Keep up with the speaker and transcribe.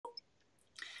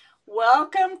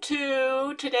Welcome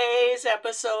to today's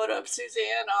episode of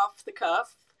Suzanne Off the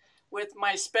Cuff with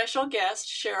my special guest,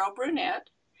 Cheryl Brunette.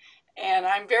 And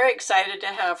I'm very excited to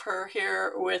have her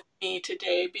here with me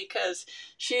today because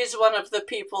she's one of the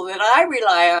people that I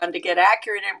rely on to get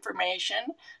accurate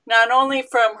information, not only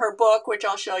from her book, which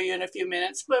I'll show you in a few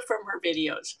minutes, but from her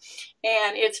videos.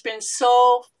 And it's been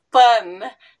so fun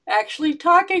actually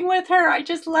talking with her. I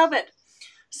just love it.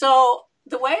 So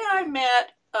the way I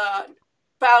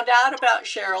found out about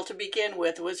Cheryl to begin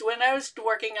with was when I was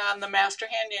working on the Master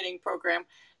Hand Knitting program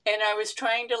and I was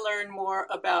trying to learn more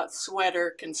about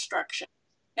sweater construction.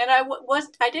 And I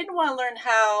didn't want to learn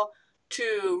how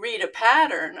to read a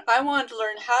pattern. I wanted to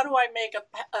learn how do I make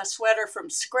a sweater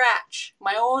from scratch,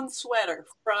 my own sweater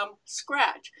from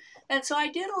scratch. And so I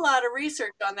did a lot of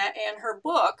research on that, and her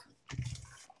book,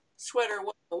 Sweater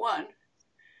 101,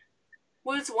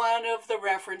 was one of the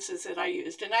references that I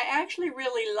used. And I actually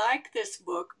really like this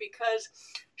book because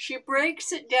she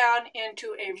breaks it down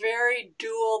into a very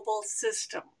doable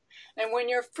system. And when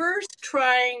you're first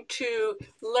trying to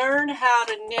learn how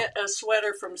to knit a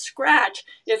sweater from scratch,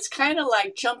 it's kind of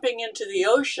like jumping into the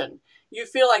ocean. You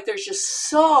feel like there's just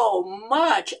so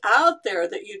much out there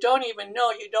that you don't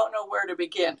know where to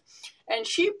begin. And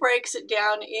she breaks it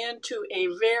down into a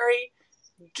very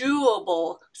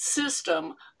doable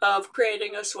system of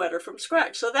creating a sweater from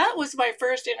scratch. So that was my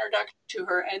first introduction to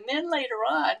her. And then later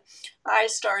on, I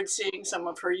started seeing some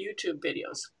of her YouTube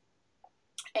videos.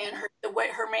 And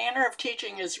her manner of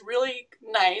teaching is really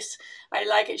nice. I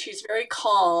like it. She's very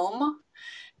calm.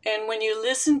 And when you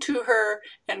listen to her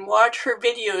and watch her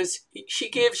videos, she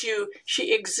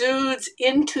exudes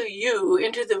into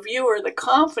the viewer, the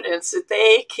confidence that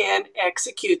they can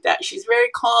execute that. She's very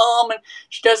calm and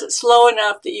she does it slow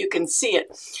enough that you can see it.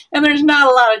 And there's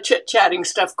not a lot of chit-chatting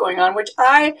stuff going on,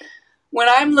 when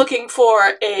I'm looking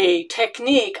for a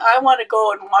technique, I want to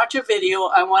go and watch a video.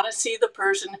 I want to see the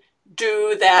person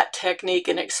do that technique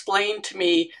and explain to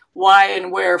me why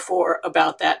and wherefore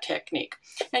about that technique.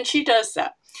 And she does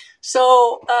that.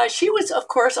 So she was, of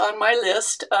course, on my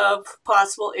list of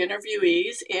possible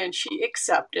interviewees, and she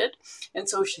accepted. And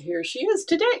so here she is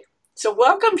today. So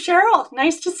welcome, Cheryl.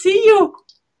 Nice to see you.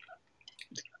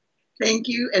 Thank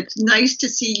you. It's nice to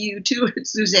see you too,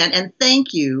 Suzanne. And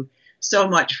thank you so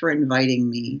much for inviting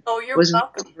me. Oh, you're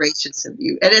welcome. Really gracious of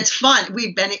you. And it's fun.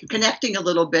 We've been connecting a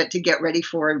little bit to get ready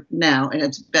for now, and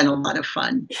it's been a lot of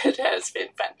fun. It has been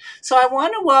fun. So I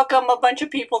want to welcome a bunch of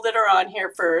people that are on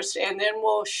here first, and then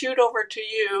we'll shoot over to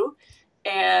you,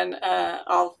 and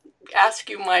I'll ask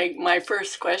you my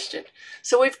first question.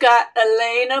 So we've got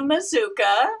Elena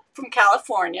Mazuka from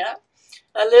California,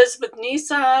 Elizabeth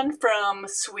Nilsson from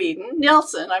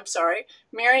Nilsson,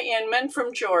 Mary Inman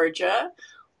from Georgia,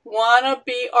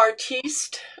 wannabe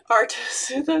artist,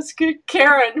 that's good,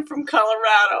 Karen from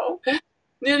Colorado,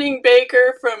 Knitting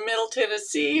Baker from Middle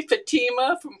Tennessee,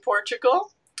 Fatima from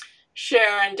Portugal,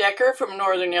 Sharon Decker from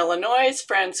Northern Illinois,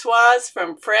 Francoise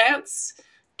from France,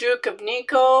 Duke of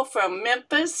Nico from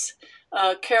Memphis,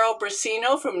 Carol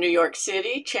Bracino from New York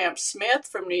City, Champ Smith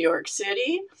from New York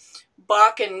City,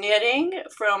 Bach and Knitting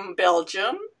from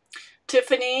Belgium,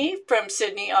 Tiffany from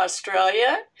Sydney,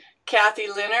 Australia, Kathy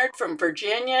Leonard from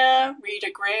Virginia,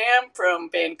 Rita Graham from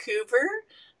Vancouver,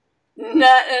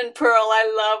 Nut and Pearl,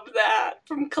 I love that,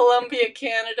 from Columbia,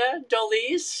 Canada,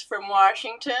 Dolise from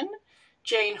Washington,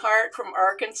 Jane Hart from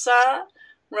Arkansas,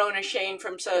 Rona Shane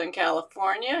from Southern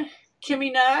California,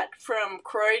 Kimmy Nutt from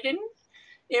Croydon,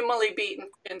 Emily Beaton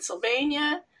from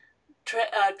Pennsylvania,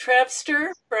 Trevster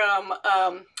from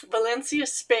Valencia,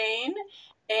 Spain,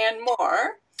 and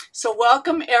more. So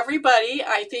welcome everybody.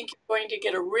 I think you're going to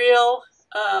get a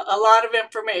lot of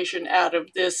information out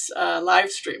of this live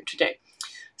stream today.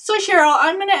 So Cheryl,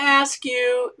 I'm going to ask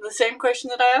you the same question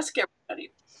that I ask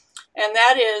everybody. And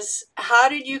that is, how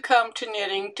did you come to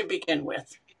knitting to begin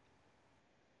with?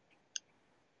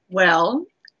 Well,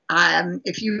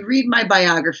 if you read my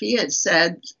biography, it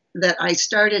said that I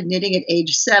started knitting at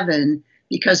age 7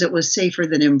 because it was safer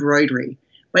than embroidery.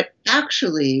 But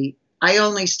actually, I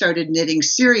only started knitting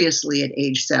seriously at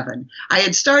age 7. I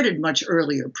had started much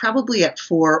earlier, probably at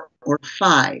 4 or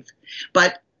 5.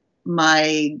 But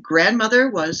my grandmother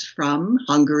was from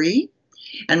Hungary,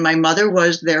 and my mother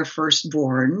was their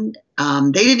firstborn.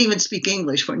 They didn't even speak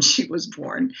English when she was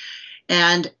born.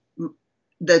 And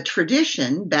the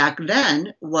tradition back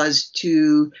then was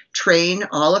to train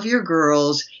all of your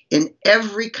girls in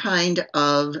every kind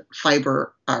of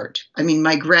fiber art. I mean,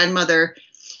 my grandmother,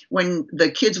 when the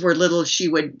kids were little, she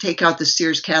would take out the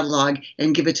Sears catalog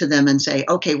and give it to them and say,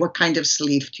 okay, what kind of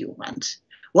sleeve do you want?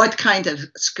 What kind of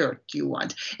skirt do you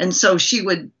want? And so she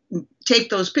would take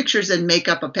those pictures and make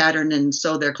up a pattern and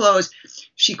sew their clothes.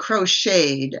 She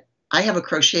crocheted. I have a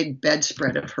crocheted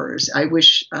bedspread of hers. I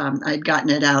wish I'd gotten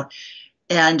it out,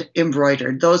 and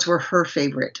embroidered. Those were her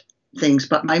favorite things.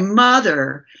 But my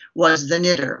mother was the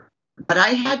knitter. But I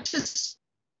had to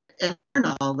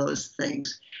learn all those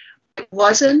things. It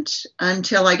wasn't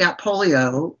until I got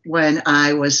polio when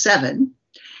I was 7,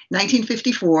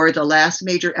 1954, the last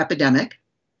major epidemic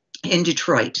in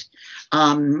Detroit.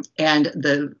 And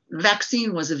the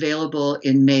vaccine was available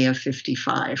in May of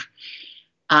 55.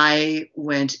 I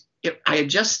had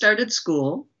just started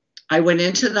school. I went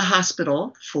into the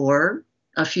hospital for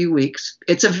a few weeks.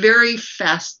 It's a very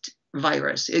fast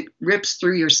virus. It rips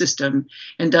through your system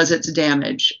and does its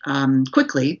damage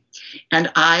quickly.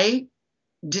 And I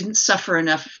didn't suffer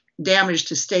enough damage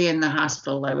to stay in the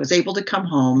hospital. I was able to come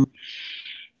home.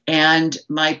 And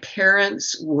my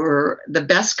parents were the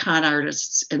best con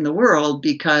artists in the world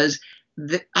because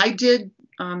I did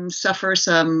suffer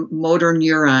some motor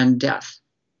neuron death.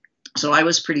 So I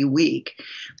was pretty weak.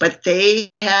 But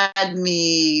they had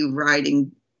me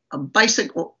riding a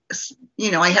bicycle.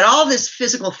 I had all this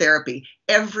physical therapy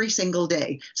every single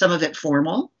day, some of it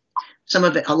formal,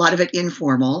 a lot of it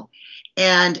informal.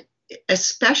 And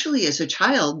especially as a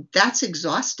child, that's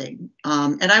exhausting.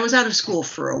 And I was out of school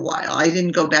for a while. I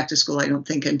didn't go back to school, I don't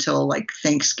think, until like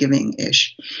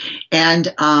Thanksgiving-ish.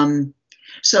 And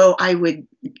so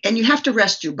and you have to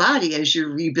rest your body as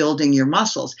you're rebuilding your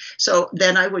muscles. So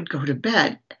then I would go to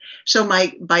bed. So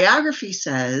my biography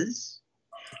says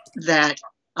that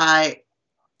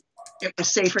it was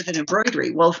safer than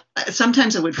embroidery. Well,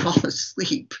 sometimes I would fall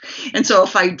asleep. And so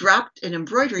if I dropped an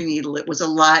embroidery needle, it was a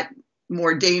lot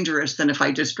more dangerous than if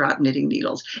I just dropped knitting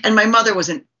needles. And my mother was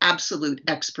an absolute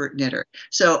expert knitter.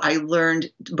 So I learned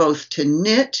both to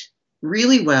knit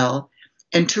really well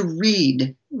and to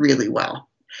read really well,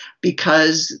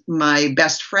 because my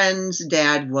best friend's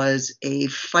dad was a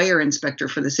fire inspector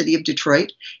for the city of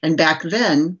Detroit. And back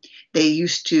then, they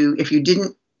used to, if you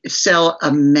didn't sell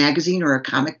a magazine or a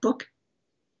comic book,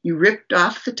 you ripped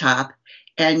off the top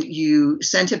and you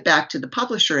sent it back to the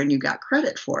publisher and you got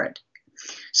credit for it.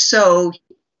 So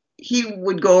he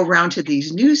would go around to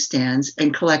these newsstands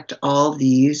and collect all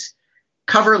these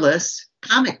coverless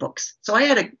comic books. So I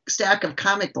had a stack of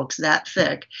comic books that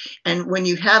thick. And when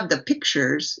you have the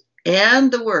pictures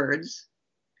and the words,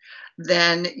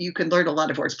 then you can learn a lot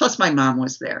of words. Plus my mom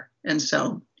was there. And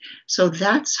so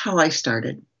that's how I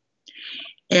started.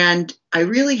 And I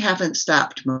really haven't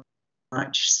stopped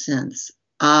much since.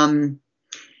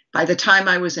 By the time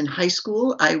I was in high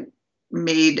school,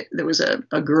 there was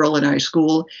a girl in our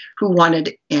school who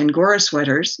wanted Angora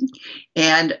sweaters,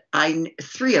 and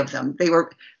 3 of them. They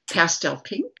were pastel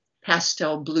pink,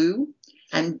 pastel blue,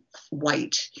 and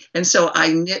white. And so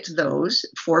I knit those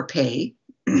for pay.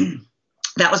 I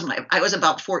was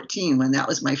about 14 when that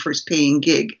was my first paying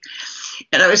gig.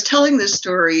 And I was telling this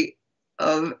story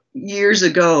of years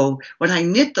ago when I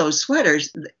knit those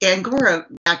sweaters. Angora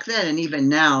back then and even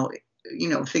now,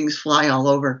 things fly all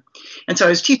over. And so I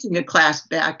was teaching a class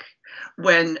back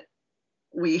when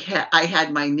I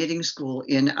had my knitting school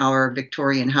in our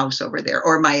Victorian house over there,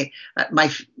 or my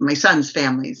son's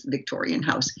family's Victorian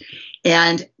house.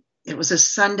 And it was a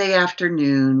Sunday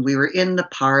afternoon. We were in the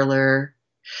parlor.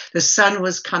 The sun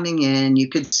was coming in. You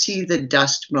could see the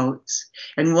dust motes.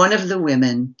 And one of the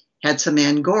women had some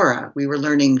Angora. We were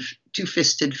learning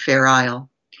two-fisted Fair Isle.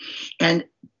 And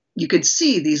you could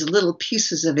see these little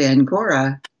pieces of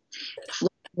Angora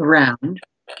floating around.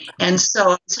 And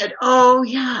so I said, oh,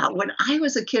 yeah, when I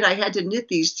was a kid, I had to knit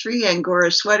these 3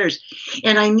 Angora sweaters,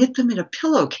 and I knit them in a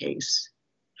pillowcase.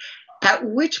 At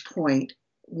which point,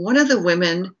 one of the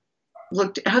women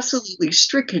looked absolutely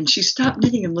stricken. She stopped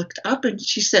knitting and looked up, and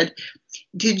she said,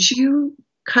 did you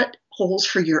cut holes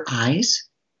for your eyes?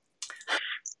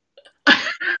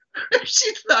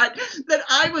 She thought that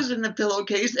I was in the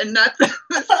pillowcase and not the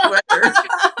sweater.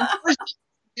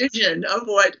 Vision of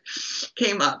what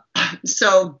came up.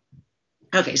 So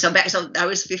I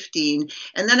was 15,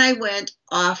 and then I went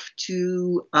off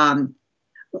to,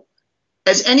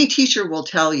 as any teacher will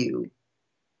tell you,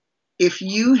 if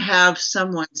you have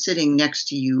someone sitting next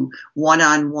to you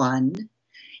one-on-one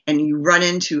and you run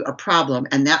into a problem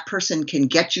and that person can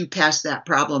get you past that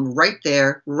problem right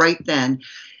there, right then,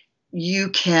 you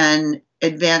can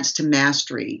advance to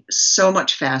mastery so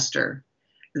much faster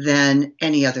than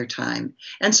any other time.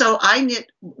 And so I knit.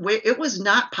 It was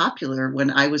not popular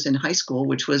when I was in high school,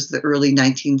 which was the early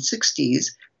 1960s,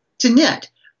 to knit.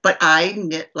 But I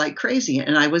knit like crazy,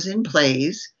 and I was in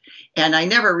plays, and I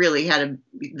never really had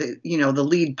the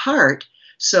lead part.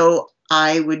 So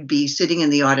I would be sitting in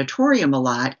the auditorium a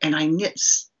lot, and I knit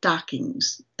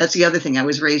stockings. That's the other thing. I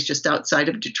was raised just outside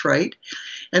of Detroit.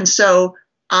 And so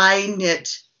I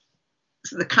knit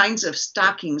the kinds of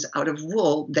stockings out of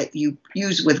wool that you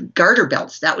use with garter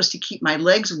belts. That was to keep my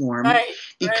legs warm Right, right.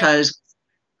 because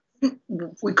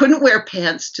we couldn't wear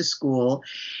pants to school.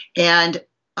 And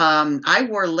I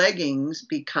wore leggings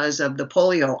because of the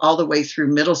polio all the way through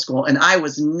middle school, and I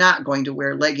was not going to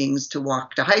wear leggings to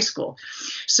walk to high school.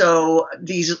 So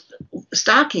these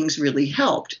stockings really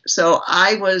helped. So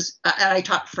I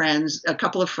taught friends. A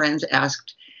couple of friends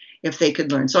asked if they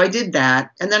could learn. So I did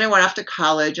that. And then I went off to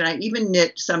college, and I even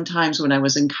knit sometimes when I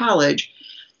was in college,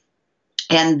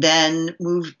 and then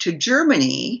moved to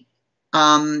Germany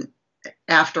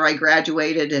after I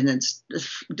graduated, and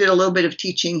did a little bit of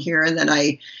teaching here. And then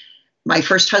my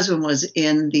first husband was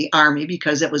in the Army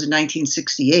because it was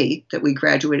 1968 that we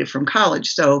graduated from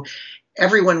college. So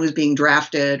everyone was being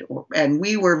drafted, and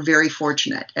we were very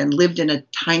fortunate and lived in a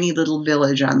tiny little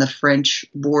village on the French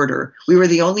border. We were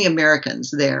the only Americans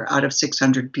there out of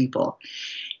 600 people.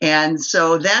 And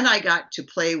so then I got to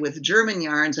play with German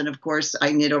yarns, and of course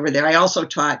I knit over there. I also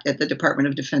taught at the Department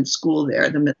of Defense school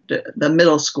there, the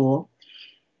middle school.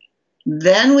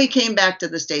 Then we came back to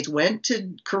the States, went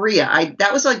to Korea.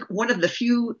 That was like one of the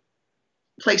few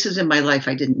places in my life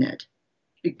I didn't knit,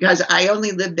 because I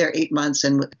only lived there 8 months,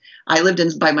 and I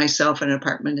lived by myself in an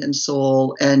apartment in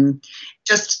Seoul, and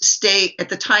just at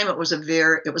the time it was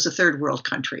a third world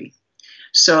country.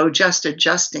 So just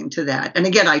adjusting to that. And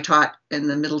again, I taught in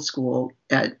the middle school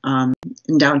in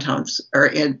downtown, or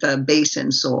at the base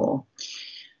in Seoul.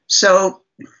 So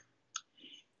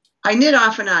I knit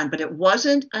off and on, but it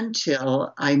wasn't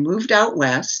until I moved out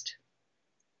west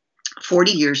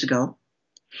 40 years ago,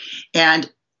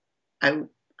 and I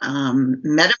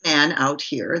met a man out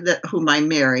here whom I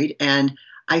married, and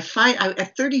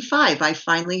at 35, I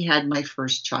finally had my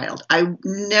first child. I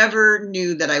never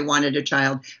knew that I wanted a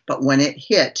child, but when it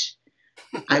hit,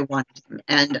 I wanted him.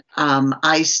 And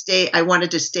I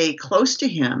wanted to stay close to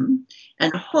him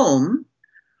and home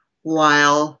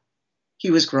while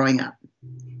he was growing up.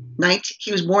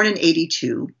 He was born in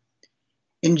 82.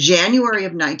 In January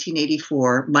of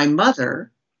 1984, my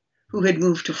mother, who had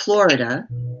moved to Florida,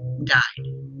 died.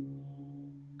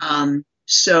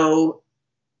 So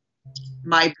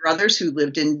my brothers who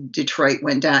lived in Detroit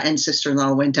went down, and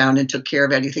sister-in-law went down and took care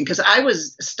of everything, because I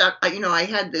was stuck. I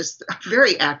had this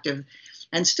very active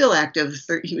and still active.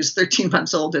 He was 13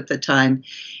 months old at the time.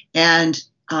 And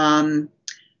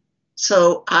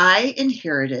so I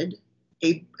inherited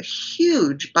a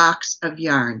huge box of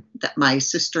yarn that my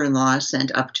sister-in-law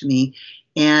sent up to me,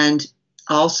 and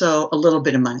also a little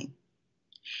bit of money.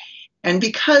 And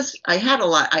because I had a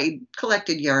lot, I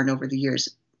collected yarn over the years.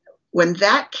 When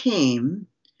that came,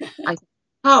 I thought,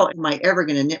 how am I ever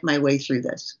going to knit my way through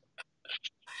this?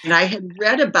 And I had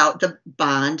read about the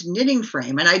Bond knitting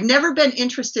frame, and I'd never been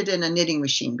interested in a knitting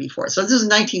machine before. So this is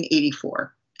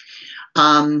 1984.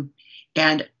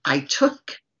 And I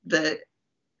took the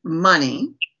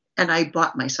money and I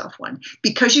bought myself one,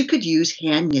 because you could use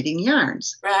hand knitting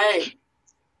yarns. Right.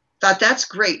 Thought that's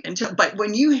great. But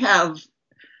when you have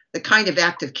the kind of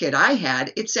active kid I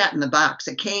had, it sat in the box.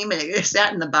 It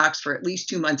sat in the box for at least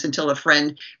 2 months, until a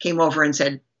friend came over and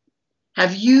said,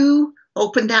 "Have you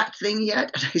opened that thing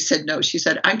yet?" And I said, "No." She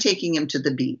said, "I'm taking him to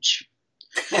the beach."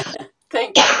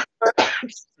 Thank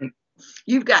you.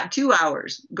 You've got 2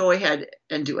 hours. Go ahead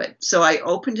and do it. So I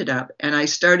opened it up and I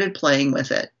started playing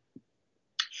with it.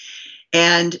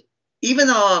 And even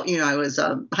though, I was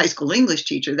a high school English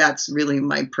teacher, that's really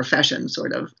my profession,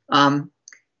 sort of.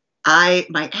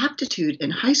 My aptitude in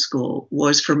high school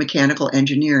was for mechanical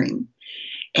engineering.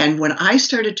 And when I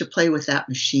started to play with that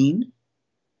machine,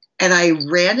 and I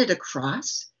ran it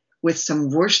across with some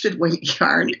worsted weight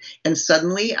yarn, and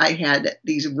suddenly I had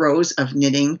these rows of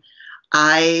knitting,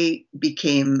 I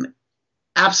became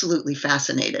absolutely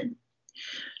fascinated.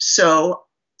 So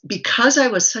because I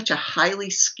was such a highly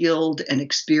skilled and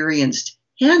experienced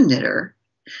hand knitter,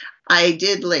 I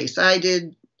did lace, I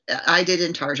did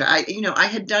intarsia. I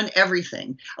had done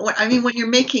everything. When you're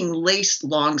making lace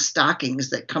long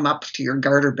stockings that come up to your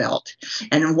garter belt,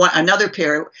 and another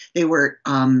pair, they were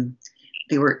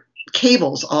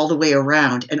cables all the way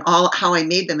around, and how I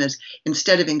made them is,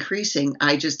 instead of increasing,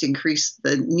 I just increased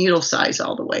the needle size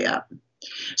all the way up.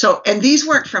 So, and these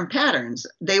weren't from patterns;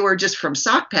 they were just from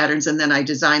sock patterns, and then I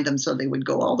designed them so they would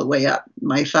go all the way up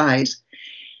my thighs.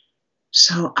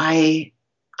 So I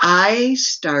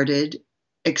started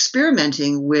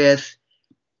experimenting with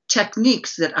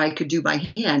techniques that I could do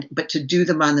by hand, but to do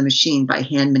them on the machine by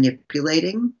hand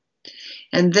manipulating.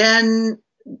 And then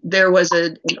there was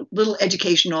a little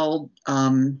educational,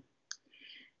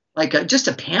 just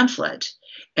a pamphlet.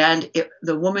 And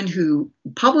the woman who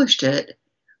published it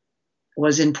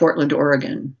was in Portland,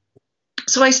 Oregon.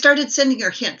 So I started sending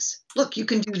her hints. Look, you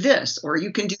can do this, or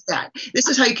you can do that. This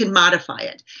is how you can modify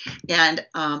it. And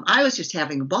I was just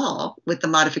having a ball with the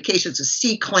modifications of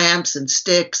C-clamps and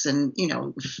sticks and,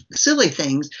 silly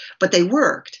things, but they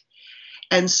worked.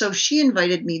 And so she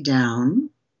invited me down,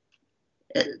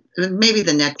 maybe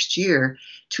the next year,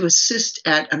 to assist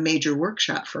at a major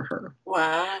workshop for her.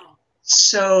 Wow.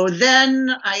 So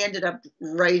then I ended up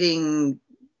writing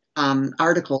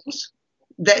articles.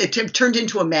 That it turned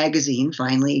into a magazine.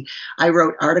 Finally, I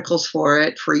wrote articles for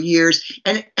it for years,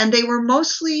 and they were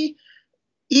mostly,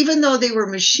 even though they were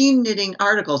machine knitting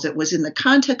articles, it was in the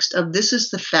context of, this is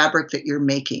the fabric that you're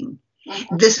making,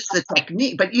 this is the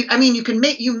technique. But you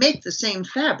make the same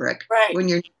fabric, right, when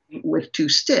you're with two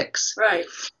sticks, right.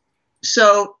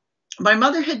 So my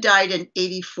mother had died in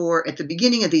 84 at the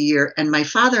beginning of the year, and my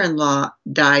father-in-law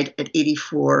died at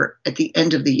 84 at the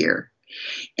end of the year,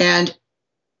 and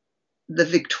the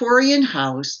Victorian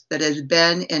house that has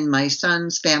been in my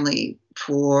son's family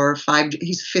for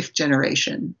he's fifth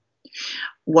generation,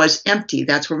 was empty.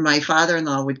 That's where my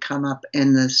father-in-law would come up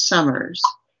in the summers.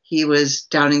 He was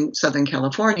down in Southern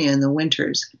California in the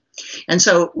winters. And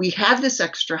so we have this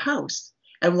extra house.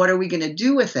 And what are we going to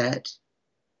do with it?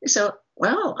 So,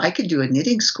 well, I could do a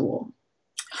knitting school.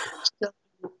 So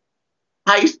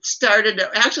I started,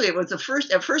 actually, at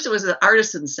first it was an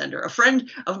artisan center. A friend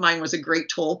of mine was a great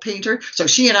toll painter. So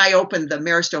she and I opened the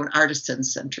Maristone Artisan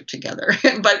Center together.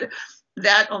 But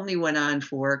that only went on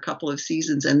for a couple of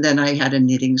seasons. And then I had a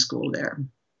knitting school there.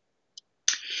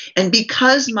 And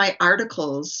because my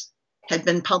articles had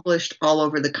been published all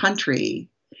over the country,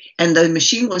 and the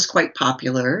machine was quite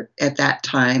popular at that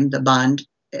time, the Bond,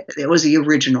 it was the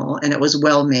original, and it was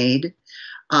well made.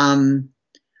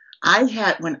 I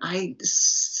had, my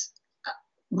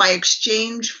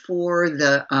exchange for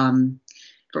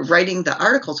for writing the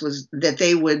articles was that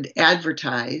they would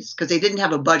advertise, because they didn't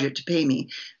have a budget to pay me,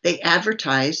 they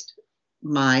advertised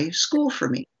my school for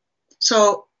me.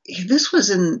 So this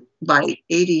was by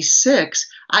 86,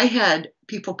 I had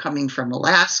people coming from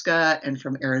Alaska and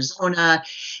from Arizona,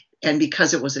 and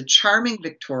because it was a charming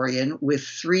Victorian with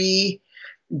 3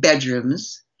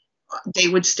 bedrooms, they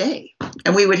would stay,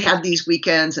 and we would have these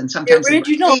weekends, and sometimes the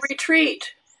original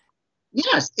retreat.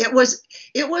 Yes, it was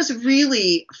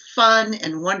really fun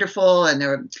and wonderful. And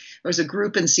there was a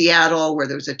group in Seattle where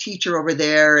there was a teacher over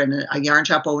there and a yarn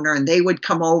shop owner, and they would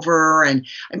come over. And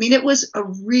I mean, it was a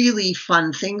really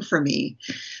fun thing for me.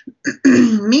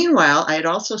 Meanwhile, I had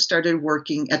also started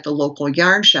working at the local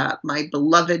yarn shop, my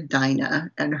beloved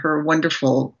Dinah and her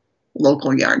wonderful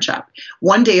local yarn shop,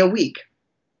 1 day a week.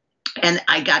 And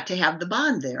I got to have the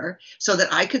bond there so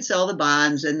that I could sell the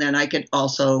bonds, and then I could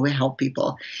also help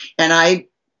people. And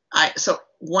so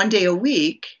 1 day a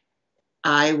week,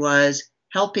 I was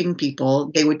helping people.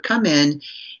 They would come in,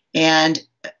 and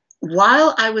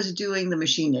while I was doing the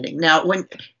machine knitting, now in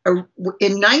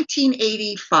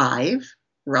 1985,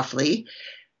 roughly,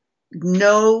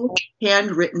 no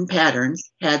handwritten patterns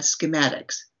had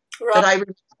schematics. Right. That I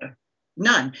remember.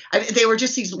 None. They were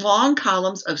just these long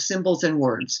columns of symbols and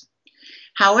words.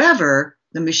 However,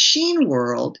 the machine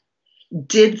world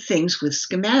did things with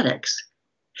schematics,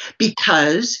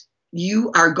 because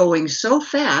you are going so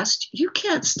fast, you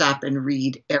can't stop and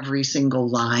read every single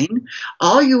line.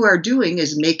 All you are doing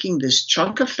is making this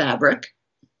chunk of fabric.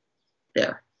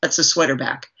 There, that's a sweater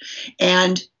back.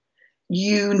 And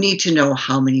you need to know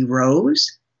how many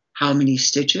rows, how many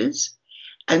stitches.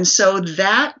 And so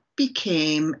that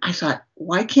became, I thought,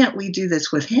 why can't we do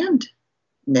this with hand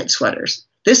knit sweaters?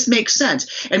 This makes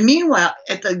sense. And meanwhile,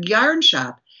 at the yarn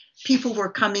shop, people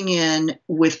were coming in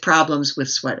with problems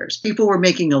with sweaters. People were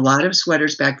making a lot of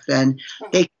sweaters back then.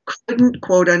 They couldn't,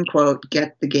 quote unquote,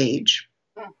 get the gauge.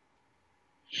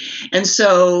 And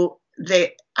so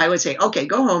I would say, okay,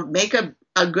 go home, make a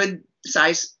good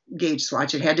size gauge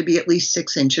swatch. It had to be at least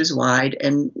 6 inches wide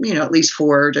and, at least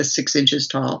 4 to 6 inches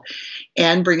tall,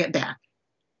 and bring it back.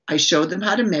 I showed them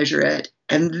how to measure it.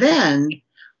 And then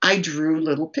I drew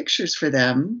little pictures for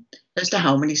them as to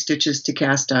how many stitches to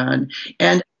cast on.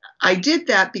 And I did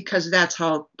that because that's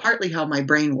partly how my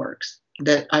brain works,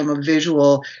 that I'm a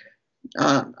visual.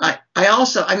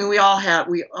 We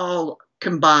all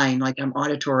combine, like I'm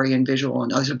auditory and visual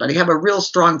and other, but I have a real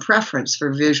strong preference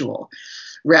for visual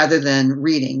rather than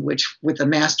reading, which with a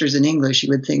master's in English, you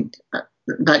would think,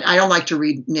 but I don't like to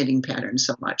read knitting patterns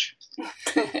so much.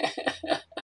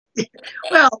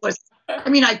 Well,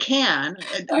 I can,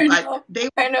 but they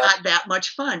were not that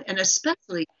much fun. And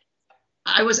especially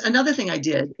another thing I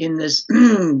did in this,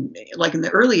 like in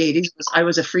the early 80s, was I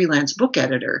was a freelance book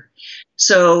editor.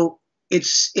 So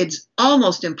it's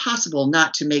almost impossible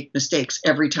not to make mistakes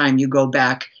every time you go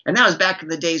back. And that was back in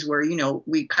the days where,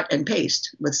 we cut and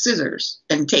paste with scissors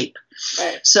and tape.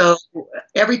 Right. So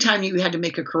every time you had to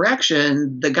make a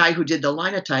correction, the guy who did the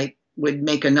linotype would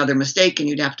make another mistake and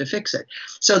you'd have to fix it.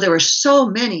 So there were so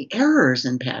many errors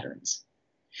and patterns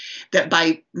that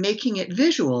by making it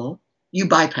visual, you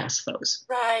bypass those.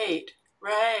 Right.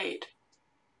 Right.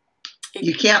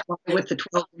 You can't lie with the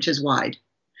 12 inches wide.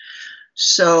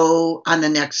 So on the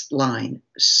next line.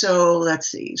 So let's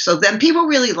see. So then people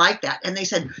really liked that. And they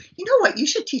said, you know what? You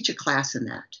should teach a class in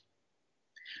that.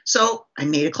 So I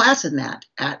made a class in that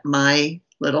at my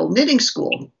little knitting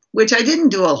school, which I didn't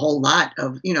do a whole lot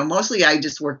of, mostly I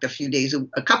just worked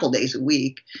a couple days a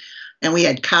week. And we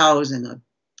had cows and a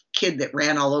kid that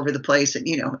ran all over the place. And,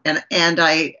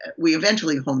 we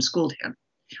eventually homeschooled him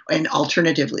and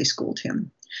alternatively schooled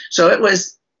him. So it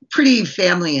was pretty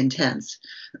family intense.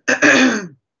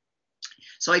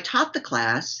 So I taught the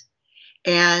class.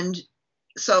 And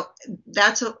so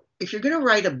if you're going to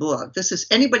write a book, this is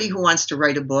anybody who wants to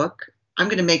write a book, I'm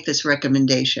going to make this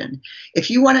recommendation. If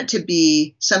you want it to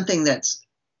be something that's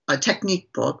a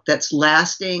technique book that's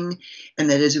lasting and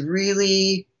that is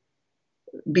really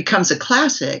becomes a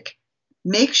classic,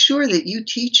 make sure that you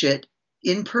teach it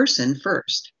in person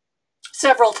first.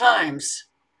 Several times.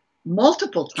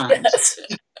 Multiple times. Yes.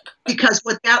 Because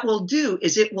what that will do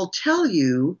is it will tell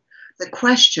you the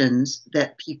questions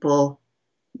that people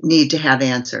need to have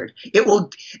answered.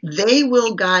 They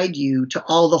will guide you to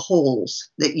all the holes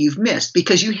that you've missed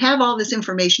because you have all this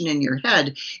information in your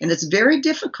head and it's very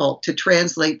difficult to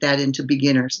translate that into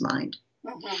beginner's mind.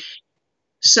 Mm-hmm.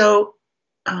 So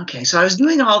I was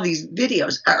doing all these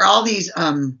videos or all these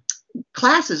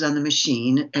classes on the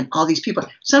machine and all these people.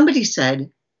 Somebody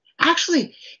said,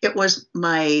 actually, it was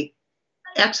my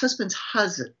ex-husband's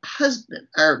husband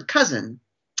or cousin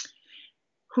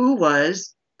who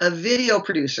was a video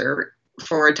producer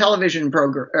for a television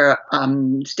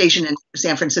program station in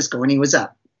San Francisco when he was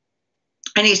up.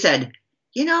 And he said,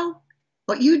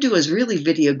 what you do is really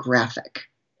videographic.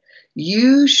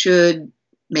 You should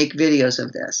make videos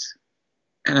of this.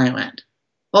 And I went,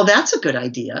 well, that's a good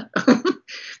idea.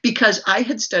 Because I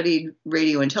had studied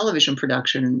radio and television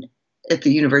production at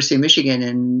the University of Michigan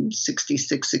in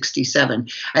 66, 67.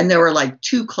 And there were like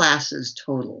 2 classes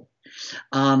total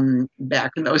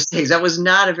back in those days. That was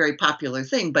not a very popular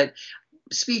thing, but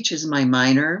speech is my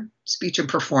minor. Speech and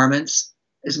performance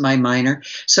is my minor.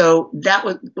 So that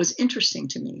was interesting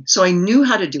to me. So I knew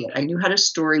how to do it. I knew how to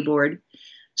storyboard.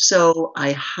 So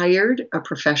I hired a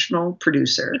professional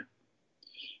producer,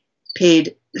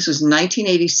 this was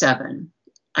 1987.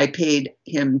 I paid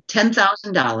him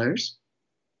 $10,000.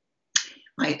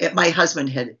 My husband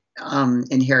had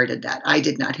inherited that. I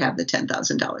did not have the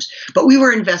 $10,000, but we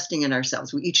were investing in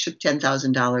ourselves. We each took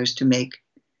 $10,000 to make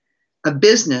a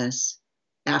business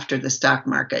after the stock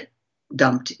market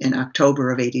dumped in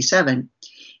October of 87.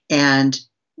 And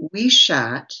we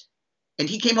shot, and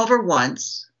he came over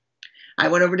once. I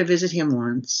went over to visit him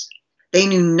once. They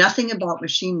knew nothing about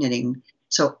machine knitting.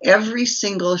 So every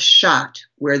single shot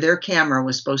where their camera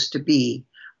was supposed to be,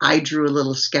 I drew a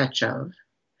little sketch of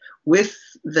with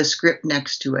the script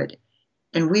next to it.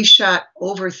 And we shot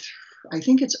I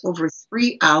think it's over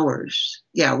 3 hours.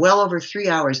 Yeah, well over 3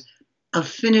 hours of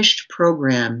finished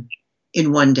program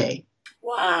in one day.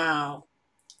 Wow.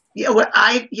 Yeah,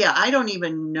 I don't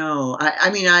even know.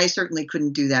 I certainly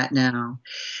couldn't do that now.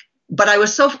 But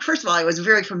first of all, I was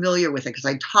very familiar with it because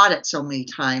I taught it so many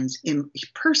times in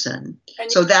person. And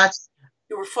so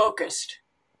you were focused.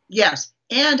 Yes.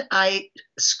 And I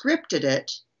scripted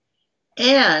it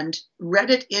and read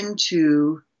it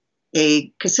into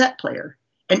a cassette player.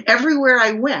 And everywhere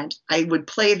I went, I would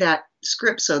play that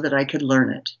script so that I could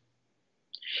learn it.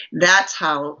 That's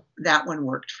how that one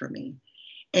worked for me.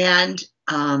 And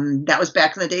that was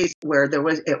back in the days where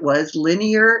it was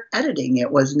linear editing.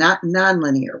 It was not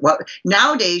nonlinear. Well,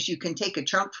 nowadays you can take a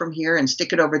chunk from here and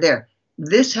stick it over there.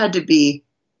 This had to be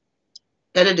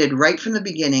edited right from the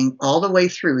beginning all the way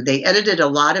through. They edited a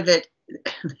lot of it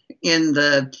in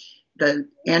the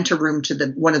anteroom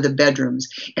to one of the bedrooms,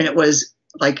 and it was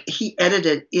like he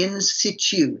edited in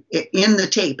situ in the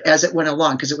tape as it went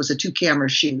along because it was a 2-camera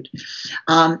shoot,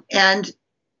 and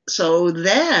so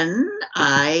then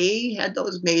I had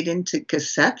those made into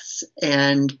cassettes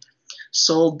and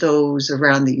sold those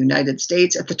around the United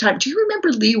States at the time. Do you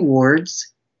remember Lee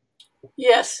Ward's?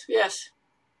 Yes, yes.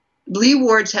 Lee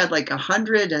Ward's had like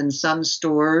 100 and some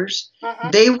stores. Mm-hmm.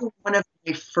 They were one of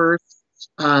my first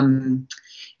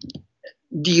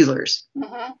dealers.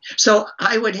 Mm-hmm. So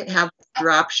I would have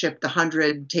drop shipped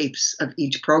 100 tapes of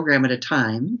each program at a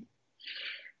time.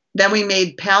 Then we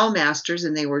made PAL Masters,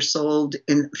 and they were sold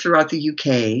throughout the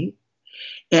UK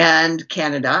and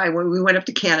Canada. We went up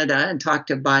to Canada and talked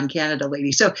to Bon Canada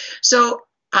lady. So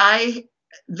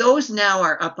those now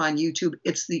are up on YouTube.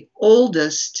 It's the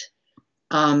oldest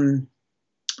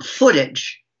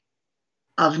footage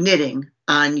of knitting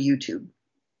on YouTube.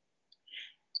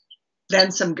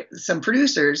 Then some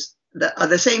producers,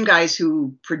 the same guys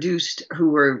who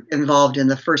were involved in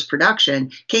the first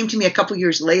production, came to me a couple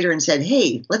years later and said,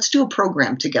 "Hey, let's do a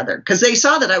program together," because they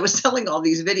saw that I was selling all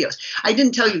these videos. I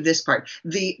didn't tell you this part.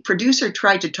 The producer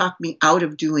tried to talk me out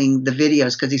of doing the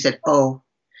videos because he said, "Oh,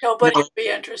 Nobody no." would be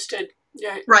interested.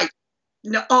 Yeah. Right.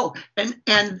 No. Oh,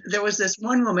 and there was this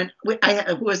one woman who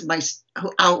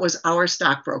was our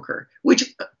stockbroker,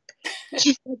 which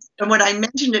and when I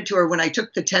mentioned it to her, when I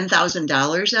took the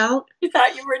 $10,000 out, You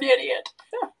thought you were an idiot.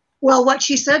 well, what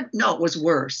she said, no, it was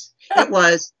worse. It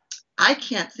was, "I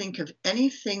can't think of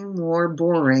anything more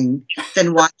boring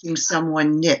than watching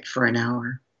someone knit for an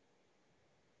hour."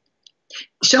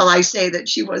 Shall I say that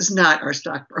she was not our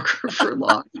stockbroker for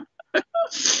long?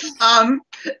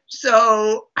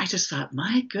 So I just thought,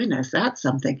 my goodness, that's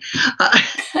something.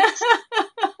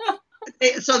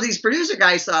 So these producer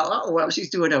guys thought, "Oh, well, she's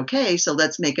doing okay, so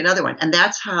let's make another one." And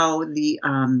that's how the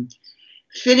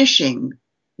finishing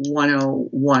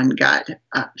 101 got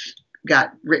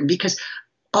written, because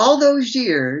all those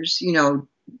years,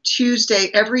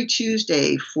 every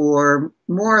Tuesday for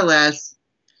more or less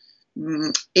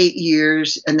 8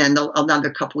 years, and then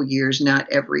another couple years, not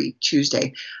every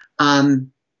Tuesday,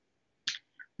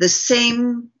 the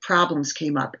same problems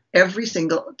came up every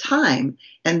single time.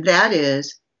 And that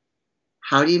is,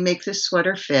 how do you make this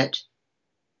sweater fit?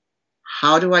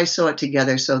 How do I sew it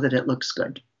together so that it looks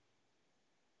good?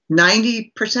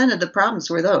 90% of the problems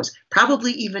were those,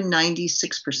 probably even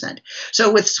 96%.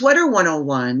 So with Sweater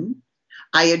 101,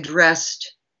 I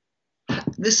addressed,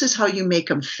 this is how you make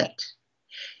them fit.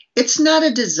 It's not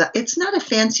a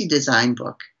fancy design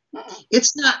book.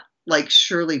 It's not like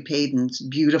Shirley Payton's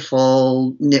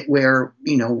beautiful knitwear,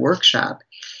 workshop.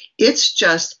 It's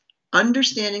just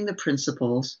understanding the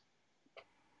principles.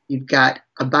 You've got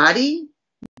a body,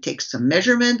 take some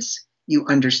measurements, you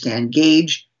understand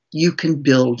gauge, you can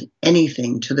build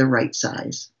anything to the right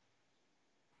size.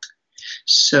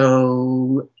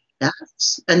 So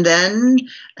and then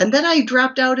I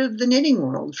dropped out of the knitting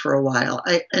world for a while.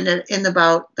 In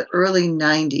about the early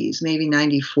 90s, maybe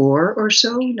 94 or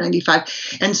so,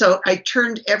 95. And so I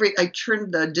turned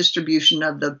the distribution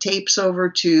of the tapes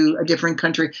over to a different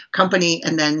company,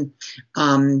 and then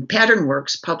Pattern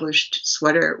Works published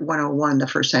Sweater 101 the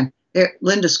first time.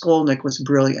 Linda Skolnick was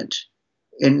brilliant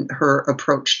in her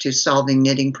approach to solving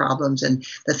knitting problems and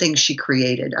the things she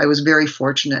created. I was very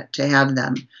fortunate to have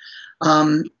them.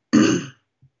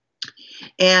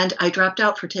 And I dropped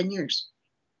out for 10 years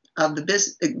of the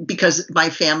business because my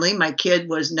kid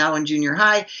was now in junior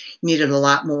high, needed a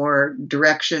lot more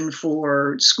direction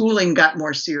for schooling, got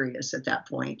more serious at that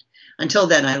point. Until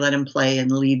then, I let him play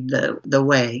and lead the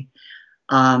way.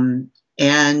 And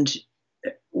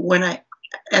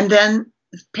then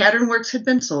Pattern Works had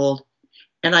been sold,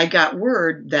 and I got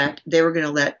word that they were going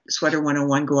to let Sweater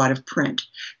 101 go out of print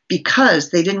because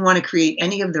they didn't want to create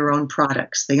any of their own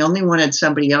products. They only wanted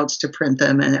somebody else to print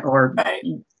them or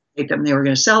make them. They were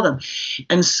going to sell them.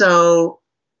 And so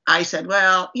I said,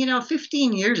 well,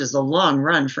 15 years is a long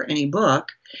run for any book.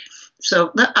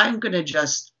 So I'm going to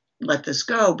just let this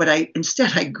go. But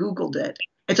instead I Googled it.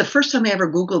 It's the first time I ever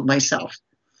Googled myself.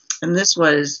 And this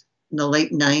was in the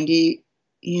late 90s.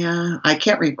 Yeah, I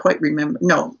can't quite remember.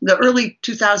 No, the early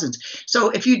 2000s.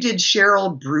 So if you did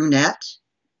Cheryl Brunette,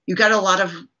 you got a lot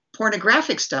of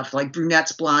pornographic stuff like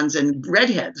brunettes, blondes, and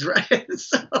redheads, right?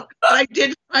 So I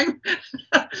did find,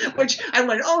 which I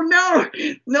went, oh no,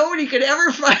 nobody could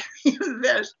ever find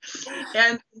this.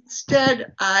 And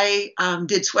instead I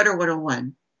did Sweater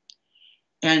 101.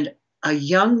 And a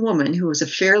young woman who was a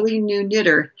fairly new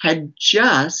knitter had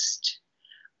just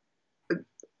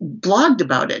blogged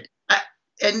about it.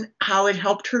 And how it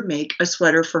helped her make a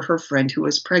sweater for her friend who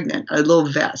was pregnant, a little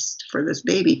vest for this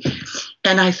baby.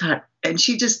 And I thought, and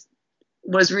she just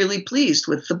was really pleased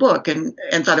with the book and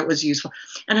thought it was useful.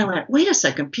 And I went, wait a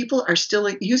second, people are still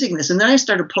using this. And then I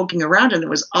started poking around, and there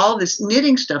was all this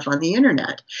knitting stuff on the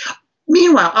internet.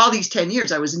 Meanwhile, all these 10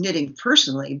 years I was knitting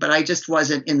personally, but I just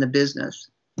wasn't in the business.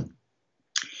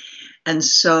 And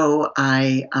so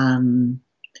I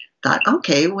thought,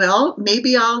 okay, well,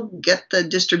 maybe I'll get the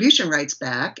distribution rights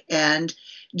back and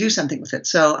do something with it.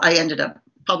 So I ended up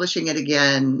publishing it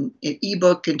again, an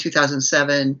ebook in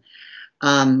 2007,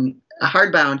 a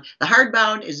hardbound. The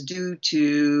hardbound is due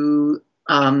to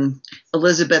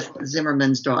Elizabeth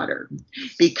Zimmerman's daughter,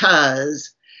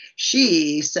 because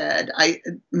she said,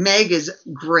 Meg is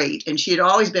great. And she had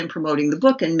always been promoting the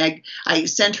book. And Meg, I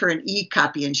sent her an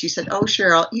e-copy and she said, oh,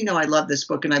 Cheryl, I love this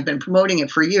book and I've been promoting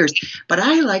it for years, but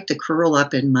I like to curl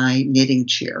up in my knitting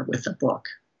chair with a book.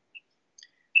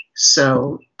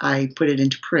 So I put it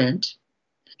into print.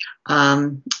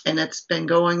 And it's been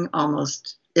going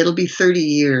it'll be 30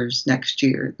 years next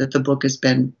year that the book has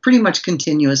been pretty much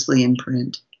continuously in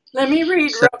print. Let me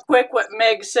read real quick what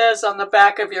Meg says on the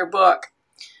back of your book.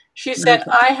 She said,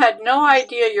 I had no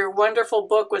idea your wonderful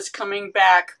book was coming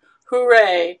back.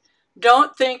 Hooray.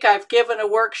 Don't think I've given a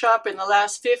workshop in the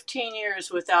last 15 years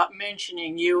without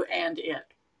mentioning you and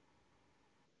it.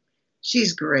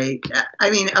 She's great.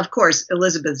 I mean, of course,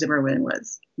 Elizabeth Zimmerman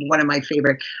was one of my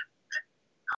favorite.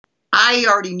 I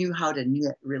already knew how to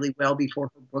knit really well before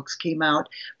her books came out,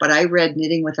 but I read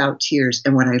Knitting Without Tears,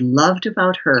 and what I loved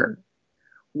about her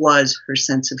was her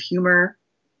sense of humor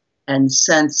and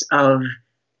sense of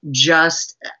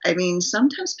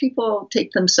sometimes people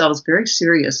take themselves very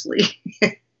seriously,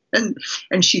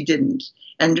 and she didn't,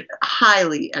 and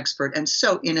highly expert and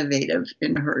so innovative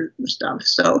in her stuff.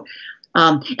 So,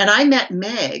 and I met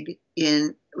Meg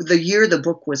in the year the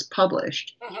book was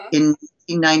published, in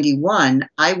 1991.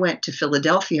 I went to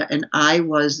Philadelphia and I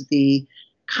was the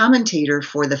commentator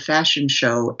for the fashion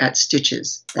show at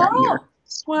Stitches that year.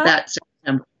 What? That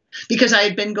September. Because I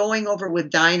had been going over with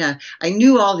Dinah. I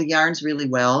knew all the yarns really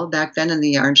well back then in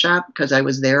the yarn shop because I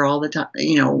was there all the time,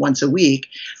 once a week.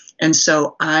 And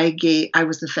so I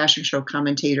was the fashion show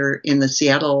commentator in the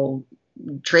Seattle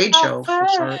trade show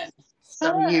for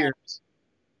some years.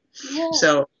 Yeah.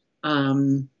 So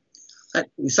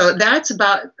that's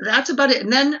about it.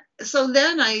 And then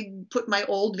I put my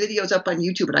old videos up on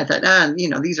YouTube, and I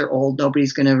thought, these are old.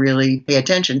 Nobody's going to really pay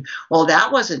attention. Well,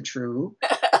 that wasn't true.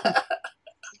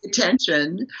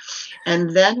 Attention.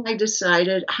 And then I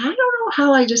decided, I don't know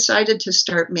how I decided to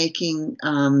start making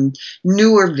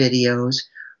newer videos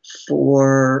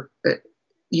for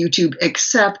YouTube,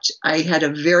 except I had a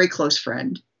very close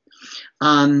friend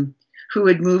who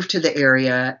had moved to the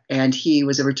area, and he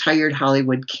was a retired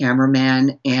Hollywood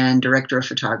cameraman and director of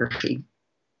photography.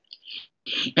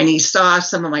 And he saw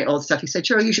some of my old stuff. He said,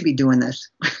 Cheryl, you should be doing this.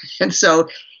 And so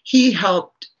he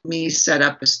helped me set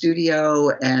up a studio,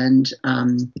 and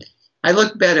I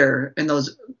look better in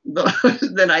those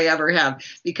than I ever have,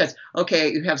 because,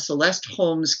 okay, you have Celeste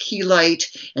Holmes key light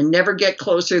and never get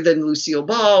closer than Lucille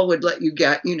Ball would let you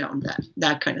get,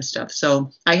 that kind of stuff.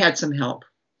 So I had some help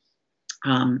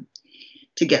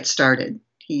to get started.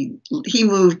 He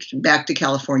moved back to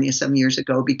California some years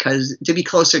ago to be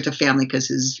closer to family, because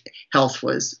his health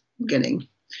was getting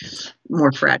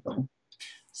more fragile.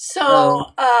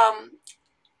 So,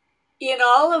 in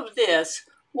all of this,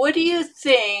 what do you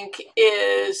think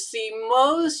is the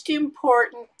most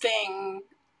important thing?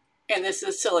 And this is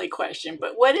a silly question,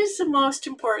 but what is the most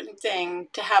important thing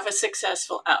to have a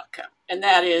successful outcome? And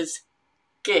that is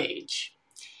gauge.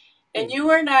 And you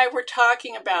and I were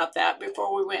talking about that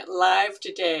before we went live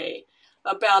today,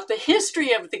 about the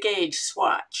history of the gauge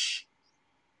swatch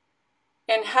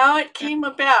and how it came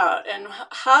about, and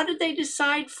how did they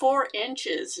decide 4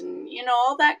 inches, and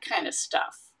all that kind of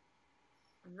stuff.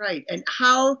 Right, and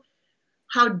how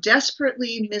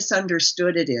desperately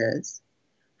misunderstood it is.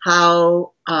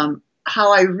 How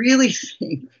I really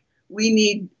think we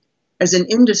need, as an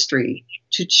industry,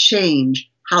 to change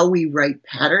how we write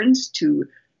patterns, to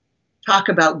talk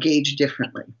about gauge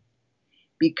differently,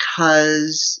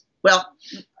 because,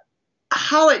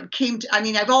 how it came to,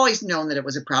 I've always known that it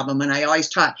was a problem, and I always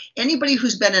taught. Anybody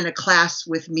who's been in a class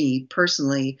with me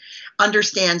personally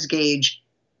understands gauge,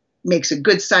 makes a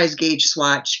good size gauge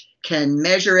swatch, can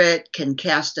measure it, can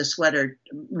cast a sweater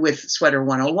with Sweater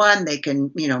 101. They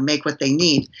can, make what they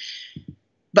need.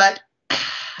 But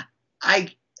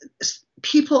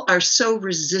people are so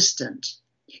resistant.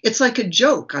 It's like a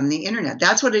joke on the internet.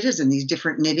 That's what it is in these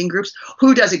different knitting groups.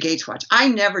 Who does a gauge swatch? I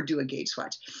never do a gauge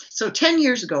swatch. So 10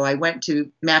 years ago, I went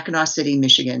to Mackinac City,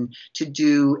 Michigan to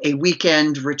do a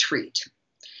weekend retreat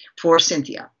for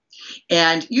Cynthia.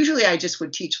 And usually I just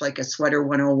would teach like a Sweater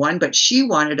 101, but she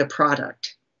wanted a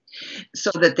product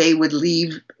so that they would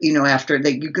leave, after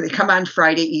they come on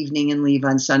Friday evening and leave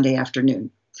on Sunday afternoon.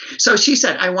 So she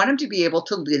said, I want them to be able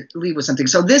to leave with something.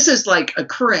 So this is like a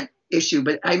current issue,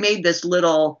 but I made this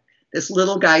little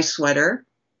guy sweater,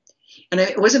 and I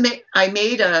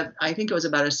think it was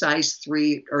about a size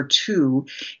 3 or 2,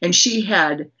 and she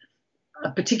had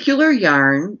a particular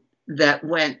yarn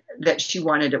that she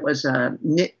wanted. It was a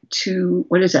knit two,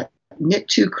 what is that? Knit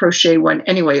two crochet one.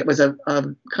 Anyway, it was a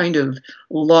kind of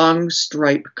long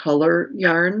stripe color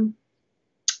yarn.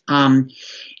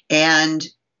 And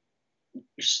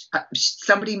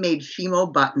somebody made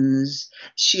Fimo buttons.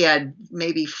 She had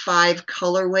maybe 5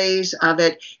 colorways of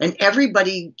it, and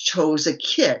everybody chose a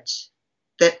kit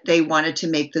that they wanted to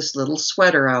make this little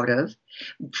sweater out of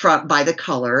by the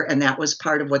color, and that was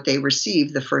part of what they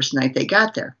received the first night they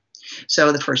got there.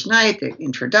 So the first night, the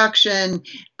introduction,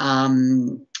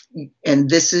 and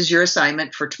this is your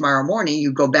assignment for tomorrow morning.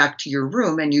 You go back to your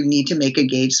room and you need to make a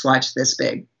gauge swatch this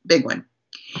big one.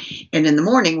 And in the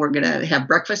morning, we're going to have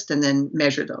breakfast and then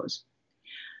measure those.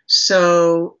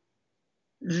 So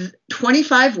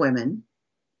 25 women,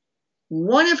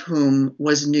 one of whom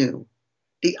was new.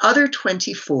 The other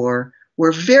 24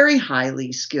 were very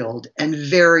highly skilled and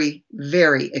very,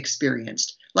 very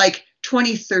experienced, like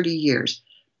 20, 30 years.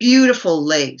 Beautiful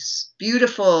lace,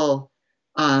 beautiful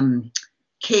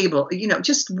cable,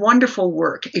 just wonderful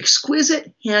work,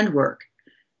 exquisite handwork.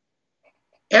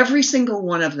 Every single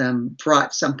one of them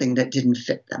brought something that didn't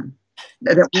fit them,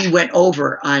 that we went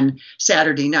over on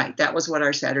Saturday night. That was what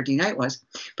our Saturday night was.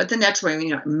 But the next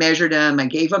one, I measured them. I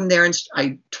gave them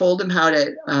I told them how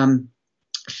to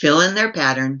fill in their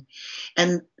pattern.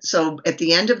 And so at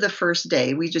the end of the first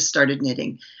day, we just started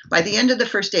knitting. By the end of the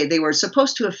first day, they were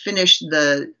supposed to have finished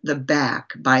the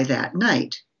back by that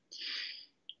night.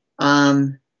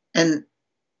 And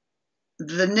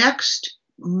the next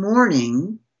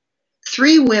morning,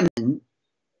 3 women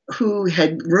who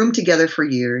had roomed together for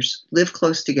years, lived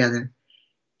close together,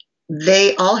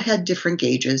 they all had different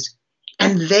gauges,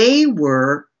 and they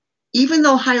were, even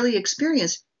though highly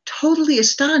experienced, totally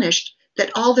astonished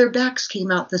that all their backs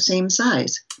came out the same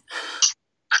size.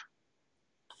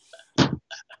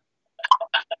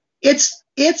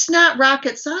 It's not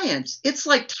rocket science. It's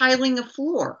like tiling a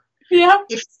floor. Yeah.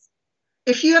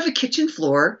 If you have a kitchen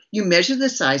floor, you measure the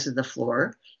size of the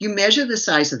floor, you measure the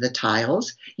size of the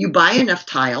tiles, you buy enough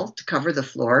tile to cover the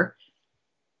floor,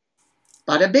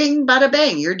 bada bing, bada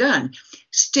bang, you're done.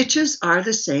 Stitches are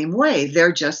the same way.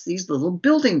 They're just these little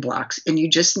building blocks, and you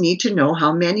just need to know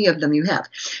how many of them you have.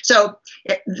 So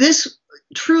this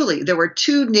truly, there were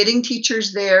 2 knitting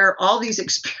teachers there, all these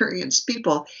experienced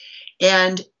people,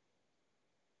 and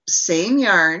same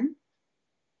yarn,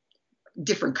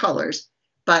 different colors,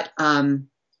 but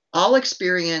all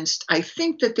experienced. I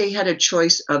think that they had a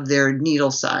choice of their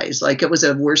needle size. Like it was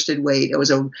a worsted weight. It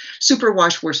was a super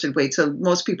wash worsted weight. So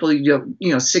most people,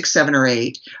 6, 7, or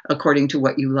 8, according to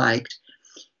what you liked.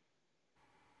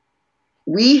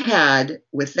 We had,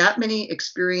 with that many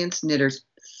experienced knitters,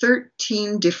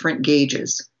 13 different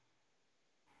gauges.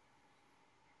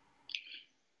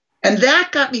 And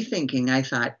that got me thinking. I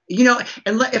thought,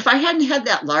 and if I hadn't had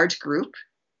that large group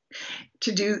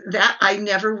to do that, I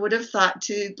never would have thought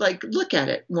to look at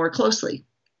it more closely.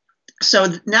 So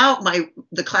now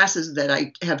the classes that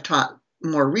I have taught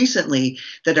more recently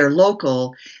that are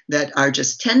local, that are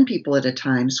just 10 people at a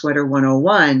time, Sweater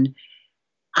 101,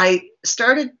 I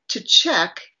started to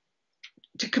check,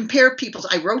 to compare people's.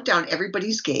 I wrote down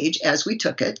everybody's gauge as we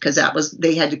took it, because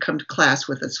they had to come to class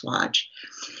with a swatch.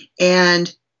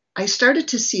 And I started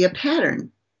to see a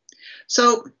pattern.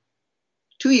 So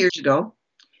 2 years ago,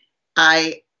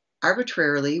 I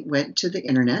arbitrarily went to the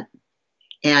internet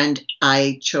and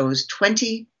I chose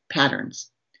 20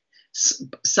 patterns,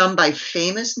 some by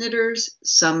famous knitters,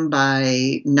 some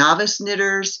by novice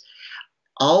knitters,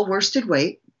 all worsted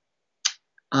weight.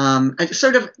 I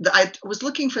was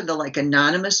looking for the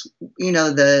anonymous,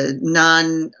 the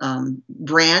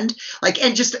non-brand,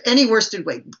 and just any worsted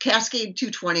weight. Cascade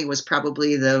 220 was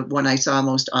probably the one I saw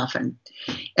most often.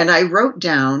 And I wrote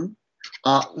down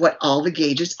what all the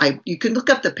gauges. You can look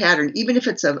up the pattern, even if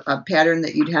it's a pattern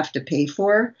that you'd have to pay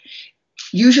for.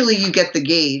 Usually you get the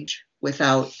gauge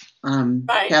without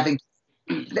having,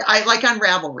 like on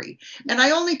Ravelry. And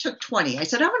I only took 20. I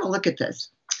said, I want to look at this.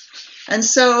 And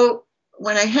so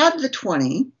when I had the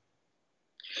 20,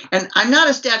 and I'm not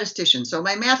a statistician, so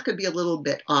my math could be a little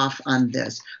bit off on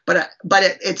this, but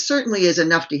it certainly is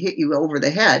enough to hit you over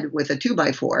the head with a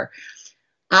 2x4.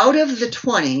 Out of the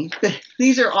 20,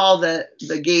 these are all the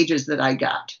gauges that I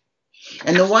got.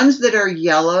 And the ones that are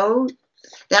yellow,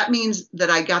 that means that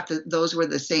I got those were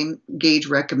the same gauge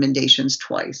recommendations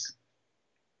twice.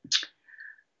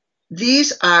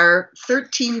 These are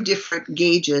 13 different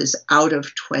gauges out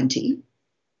of 20.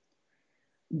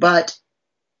 But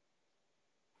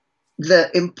the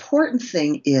important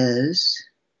thing is,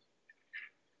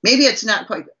 maybe it's not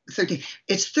quite 13,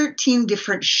 it's 13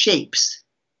 different shapes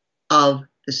of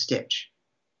the stitch.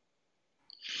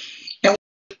 And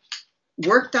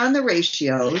worked on the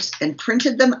ratios and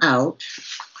printed them out,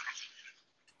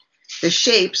 the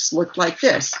shapes looked like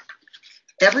this.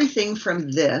 Everything from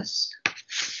this,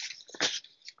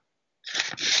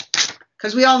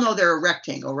 because we all know they're a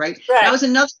rectangle, right? Right. That was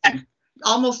another thing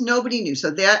almost nobody knew.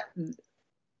 So that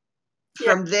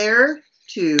from there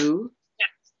to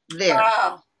there.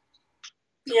 Wow.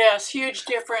 Yes, huge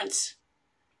difference.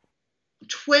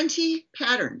 20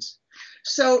 patterns.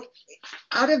 So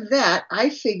out of that, I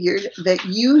figured that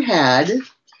you had,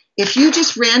 if you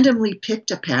just randomly picked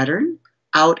a pattern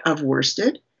out of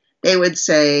worsted, they would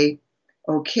say,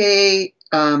 okay,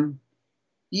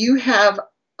 you have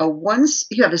a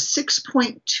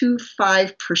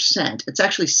 6.25%. It's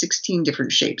actually 16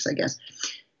 different shapes, I guess.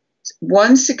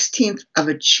 1/16th of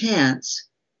a chance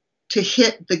to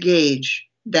hit the gauge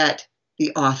that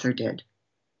the author did.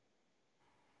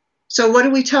 So what do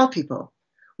we tell people?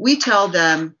 We tell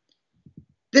them,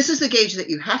 this is the gauge that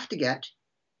you have to get.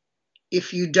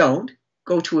 If you don't,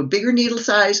 go to a bigger needle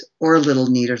size or a little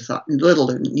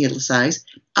needle size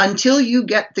until you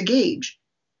get the gauge.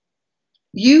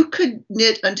 You could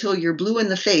knit until you're blue in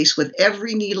the face with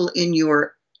every needle in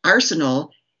your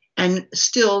arsenal and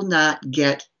still not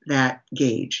get that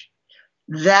gauge.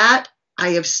 That I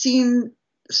have seen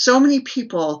so many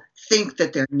people think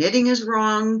that their knitting is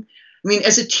wrong. I mean,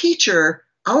 as a teacher,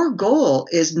 our goal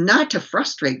is not to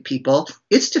frustrate people,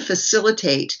 it's to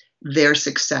facilitate their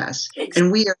success. Exactly.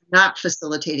 And we are not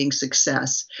facilitating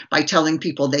success by telling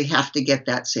people they have to get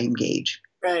that same gauge.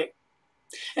 Right.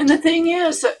 And the thing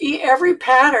is, every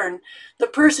pattern, the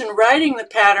person writing the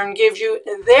pattern gives you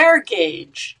their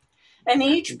gauge. And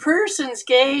each person's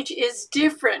gauge is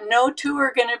different. No two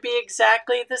are going to be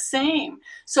exactly the same.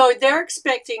 So they're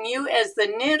expecting you as the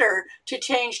knitter to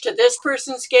change to this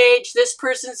person's gauge, this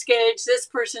person's gauge, this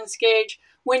person's gauge.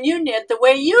 When you knit the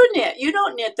way you knit, you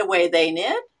don't knit the way they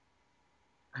knit.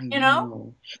 I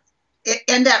know.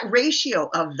 And that ratio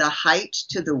of the height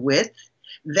to the width,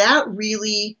 that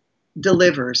really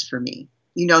delivers for me.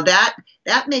 You know, that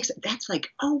makes it, that's like,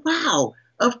 oh, wow,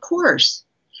 of course.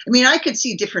 I mean, I could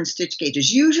see different stitch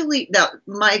gauges. Usually, now,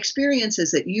 my experience is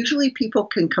that usually people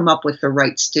can come up with the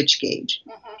right stitch gauge.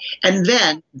 And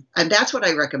that's what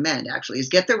I recommend, actually, is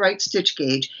get the right stitch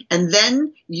gauge and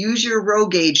then use your row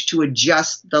gauge to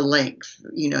adjust the length.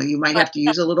 You know, you might have to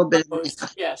use a little bit of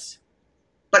math. Yes.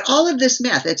 But all of this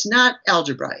math, it's not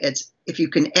algebra. It's if you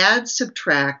can add,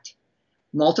 subtract,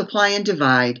 multiply, and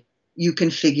divide, you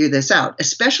can figure this out,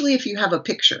 especially if you have a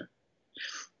picture.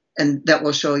 And that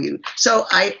will show you. So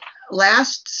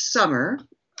last summer,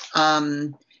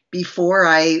 before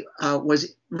I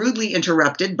was rudely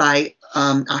interrupted by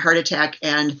a heart attack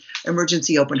and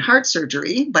emergency open heart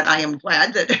surgery, but I am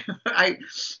glad that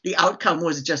the outcome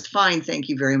was just fine. Thank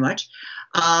you very much.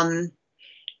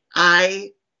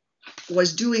 I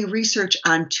was doing research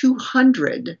on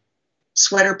 200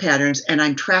 sweater patterns, and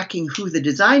I'm tracking who the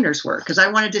designers were because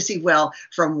I wanted to see, well,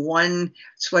 from one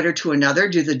sweater to another,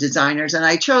 do the designers, and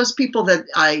I chose people that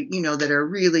that are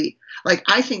really, like,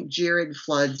 I think Jared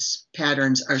Flood's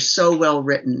patterns are so well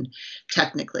written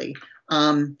technically.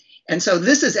 And so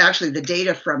this is actually the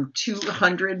data from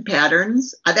 200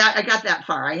 patterns. I got that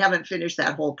far. I haven't finished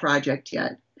that whole project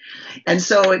yet. And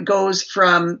so it goes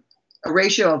from a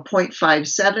ratio of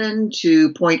 0.57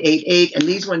 to 0.88, and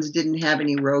these ones didn't have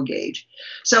any row gauge.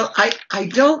 So I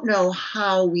don't know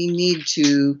how we need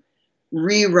to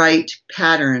rewrite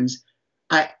patterns.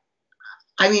 I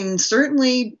mean,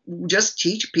 certainly just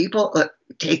teach people,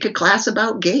 take a class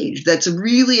about gauge. That's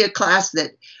really a class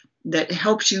that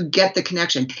helps you get the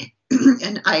connection.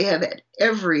 And I have had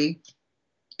every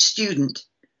student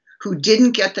who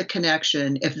didn't get the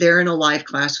connection, if they're in a live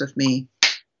class with me,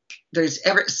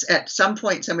 at some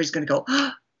point somebody's going to go,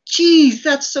 oh, geez,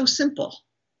 that's so simple.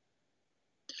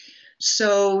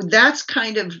 So that's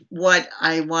kind of what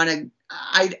I want to,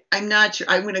 I'm not sure,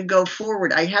 I'm going to go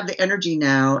forward. I have the energy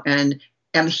now and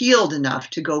am healed enough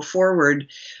to go forward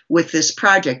with this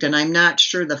project. And I'm not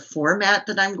sure the format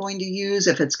that I'm going to use,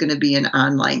 if it's going to be an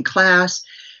online class,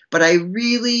 but I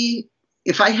really,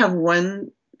 if I have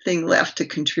one thing left to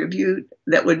contribute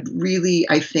that would really,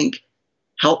 I think,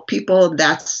 help people,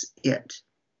 that's it.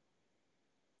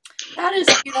 That is,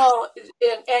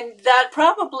 and that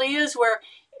probably is where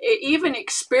even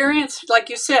experience, like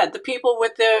you said, the people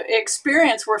with the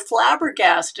experience were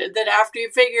flabbergasted that after you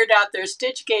figured out their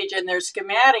stitch gauge and their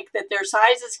schematic, that their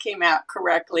sizes came out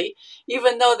correctly,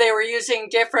 even though they were using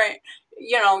different,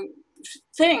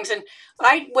 things. And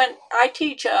I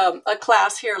teach a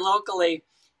class here locally,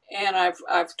 and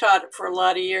I've taught it for a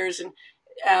lot of years, and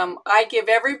I give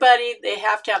everybody, they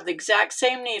have to have the exact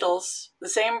same needles, the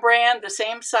same brand, the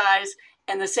same size,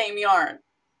 and the same yarn.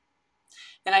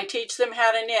 And I teach them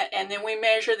how to knit, and then we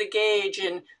measure the gauge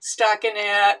in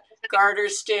stockinette, garter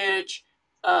stitch,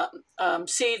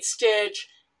 seed stitch,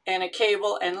 and a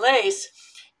cable and lace.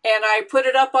 And I put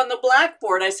it up on the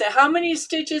blackboard. I said, how many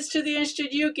stitches to the inch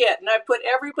did you get? And I put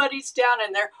everybody's down,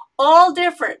 and they're all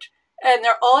different. And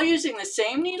they're all using the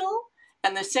same needle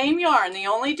and the same yarn. The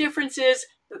only difference is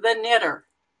the knitter.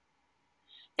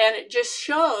 And it just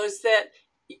shows that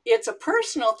it's a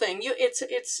personal thing.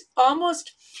 It's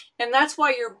almost, and that's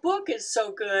why your book is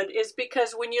so good, is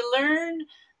because when you learn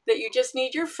that you just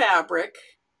need your fabric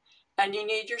and you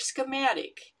need your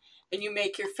schematic, and you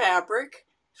make your fabric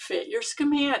fit your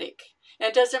schematic. And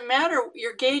it doesn't matter,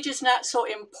 your gauge is not so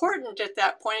important at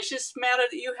that point. It's just a matter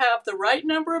that you have the right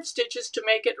number of stitches to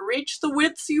make it reach the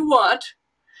width you want,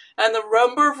 and the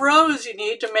number of rows you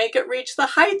need to make it reach the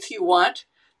height you want.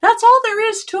 That's all there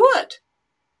is to it.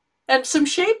 And some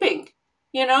shaping,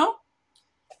 you know?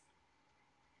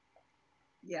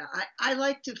 Yeah, I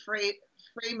like to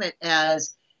frame it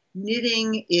as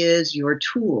knitting is your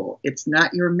tool. It's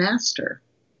not your master.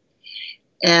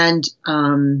 And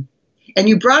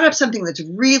you brought up something that's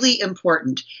really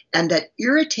important and that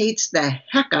irritates the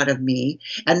heck out of me.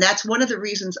 And that's one of the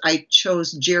reasons I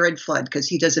chose Jared Flood, because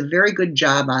he does a very good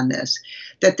job on this,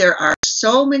 that there are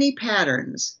so many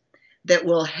patterns that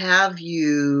will have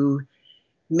you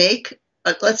make,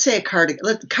 let's say a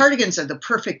cardigan. Cardigans are the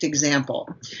perfect example.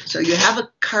 So you have a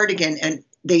cardigan and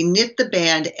they knit the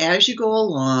band as you go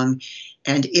along.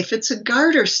 And if it's a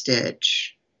garter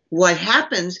stitch, what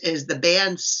happens is the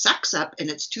band sucks up and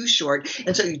it's too short.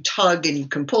 And so you tug and you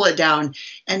can pull it down.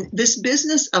 And this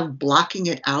business of blocking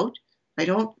it out, I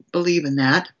don't believe in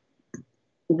that.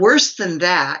 Worse than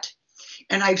that,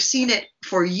 and I've seen it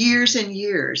for years and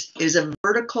years, is a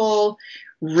vertical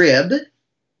rib.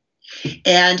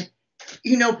 And,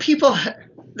 you know, people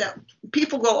go,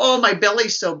 oh, my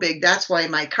belly's so big, that's why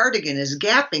my cardigan is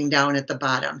gapping down at the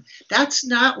bottom. That's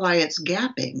not why it's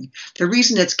gapping. The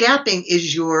reason it's gapping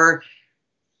is your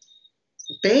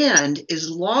band is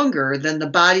longer than the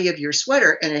body of your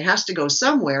sweater, and it has to go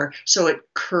somewhere, so it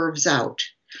curves out.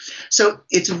 So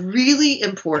it's really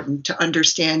important to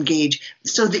understand gauge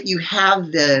so that you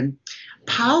have the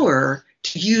power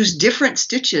to use different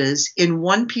stitches in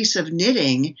one piece of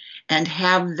knitting and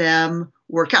have them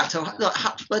work out. So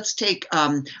let's take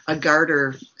a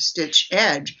garter stitch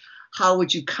edge. How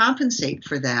would you compensate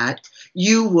for that?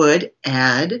 You would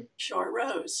add short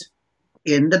rows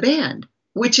in the band,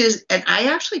 which is, and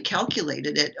I actually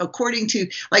calculated it according to,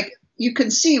 like, you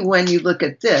can see when you look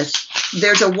at this,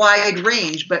 there's a wide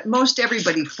range, but most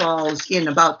everybody falls in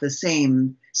about the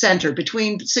same center.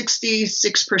 Between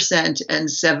 66% and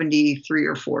 73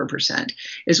 or 4%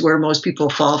 is where most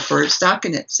people fall for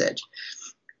stockinette stitch.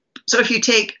 So if you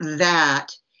take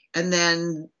that and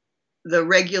then the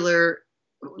regular,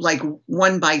 like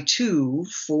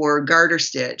 1x2 for garter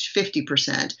stitch,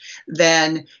 50%,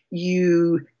 then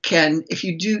you can, if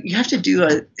you do, you have to do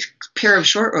a pair of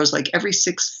short rows like every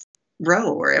sixth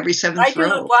row or every seventh row. I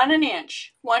do one an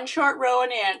inch, one short row an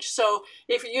inch. So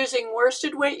if you're using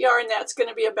worsted weight yarn, that's going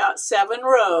to be about 7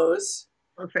 rows.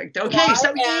 Perfect. Okay,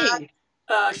 so add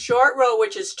a short row,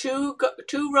 which is two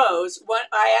rows.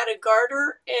 I add a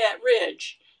garter and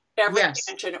ridge every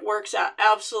inch, and it works out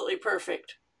absolutely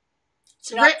perfect.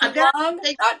 It's not too long,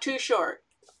 not too short.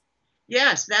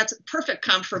 Yes, that's perfect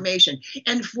confirmation.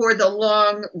 And for the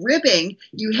long ribbing,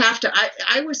 you have to,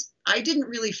 I didn't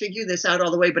really figure this out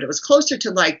all the way, but it was closer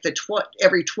to like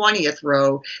every 20th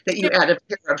row that you add a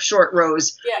pair of short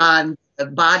rows on the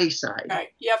body side.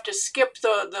 Right. You have to skip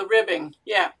the ribbing.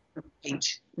 Yeah.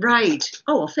 Right.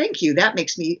 Oh, well, thank you. That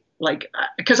makes me like,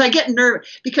 because I get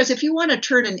nervous, because if you want to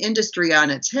turn an industry on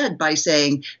its head by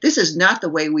saying, this is not the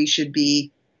way we should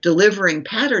be delivering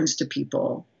patterns to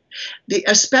people,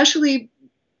 especially,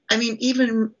 I mean,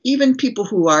 even people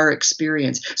who are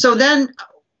experienced. So then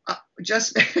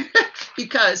just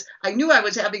because I knew I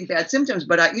was having bad symptoms,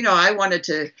 but I wanted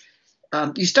to,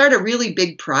 you start a really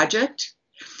big project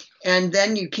and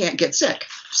then you can't get sick.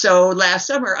 So last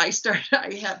summer I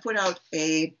had put out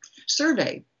a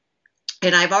survey,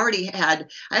 and I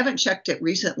haven't checked it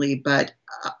recently, but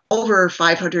over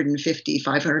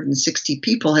 560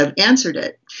 people have answered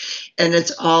it. And it's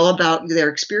all about their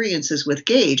experiences with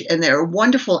gauge. And they're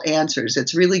wonderful answers.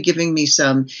 It's really giving me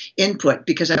some input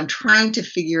because I'm trying to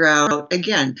figure out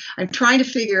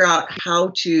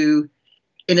how to,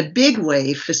 in a big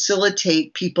way,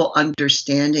 facilitate people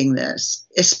understanding this,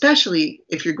 especially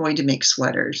if you're going to make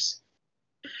sweaters.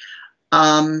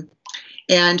 And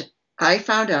I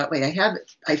found out, wait,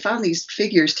 I found these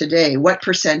figures today. What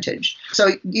percentage? So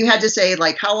you had to say,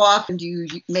 like, how often do you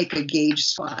make a gauge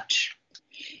swatch?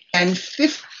 And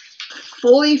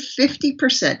fully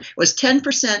 50% was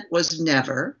 10% was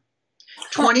never,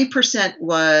 20%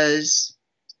 was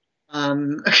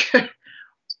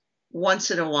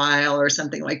once in a while or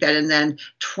something like that, and then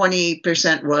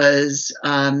 20% was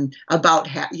about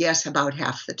half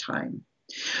the time.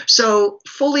 So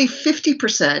fully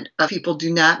 50% of people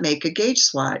do not make a gauge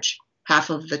swatch half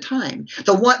of the time.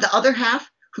 The other half,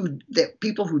 the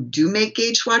people who do make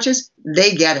gauge swatches,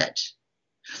 they get it.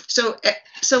 So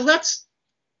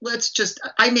let's just,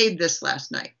 I made this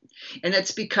last night, and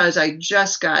it's because I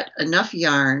just got enough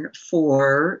yarn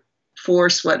for 4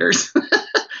 sweaters.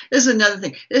 This is another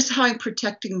thing. This is how I'm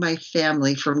protecting my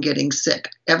family from getting sick.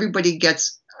 Everybody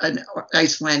gets an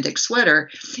Icelandic sweater,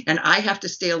 and I have to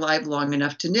stay alive long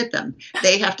enough to knit them.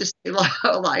 They have to stay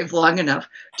alive long enough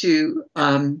to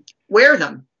wear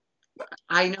them.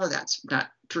 I know that's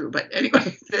not true, but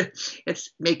anyway,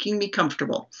 it's making me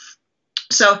comfortable.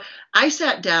 So I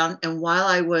sat down, and while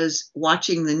I was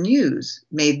watching the news,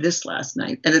 made this last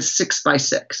night, and it's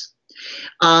 6x6.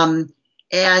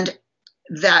 And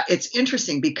that it's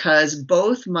interesting because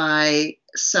both my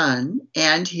son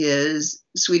and his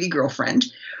sweetie girlfriend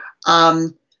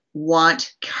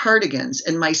want cardigans,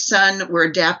 and my son, we're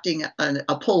adapting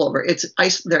a pullover.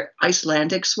 They're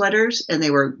Icelandic sweaters, and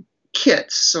they were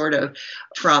kits sort of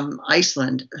from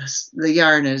Iceland. The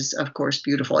yarn is, of course,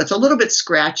 beautiful. It's a little bit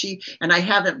scratchy, and I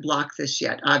haven't blocked this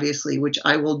yet, obviously, which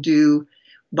I will do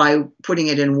by putting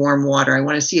it in warm water. I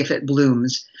want to see if it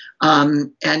blooms.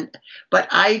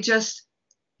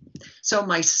 So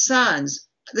my sons,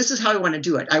 this is how I want to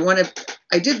do it.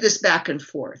 I did this back and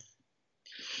forth.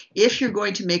 If you're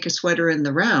going to make a sweater in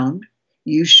the round,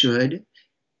 you should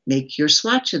make your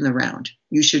swatch in the round.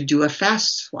 You should do a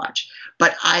fast swatch.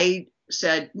 But I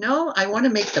said, no, I want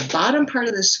to make the bottom part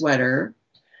of the sweater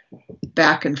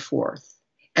back and forth.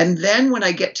 And then when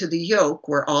I get to the yoke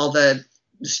where all the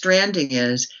stranding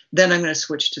is, then I'm going to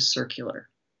switch to circular.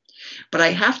 But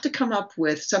I have to come up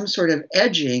with some sort of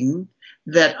edging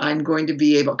that I'm going to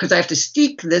be able, because I have to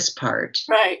steek this part.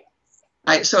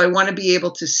 Right. So I want to be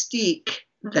able to steek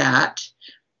that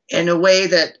in a way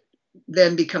that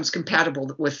then becomes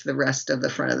compatible with the rest of the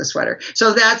front of the sweater.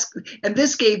 So and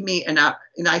this gave me and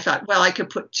I thought, well, I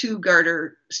could put 2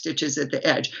 garter stitches at the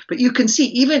edge, but you can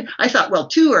see I thought, well,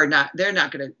 2 they're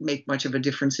not going to make much of a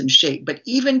difference in shape, but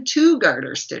even 2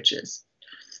 garter stitches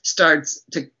starts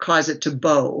to cause it to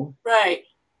bow. Right.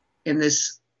 In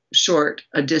this short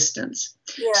a distance.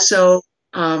 Yes. So,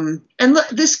 and look,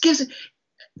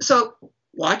 so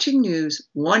watching news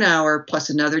 1 hour plus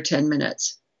another 10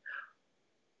 minutes.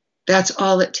 That's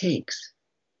all it takes.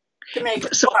 To make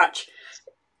a swatch.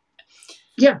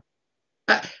 Yeah.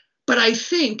 But I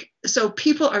think, so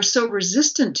people are so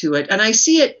resistant to it, and I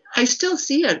still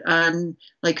see it on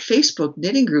like Facebook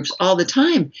knitting groups all the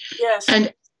time. Yes.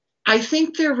 And I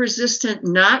think they're resistant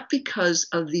not because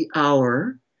of the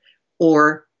hour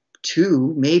or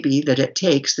 2 maybe that it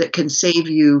takes that can save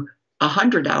you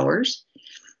 100 hours,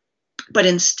 but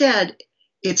instead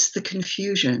it's the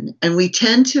confusion, and we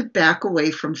tend to back away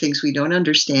from things we don't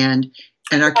understand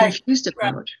and are confused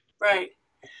about. Right.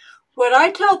 What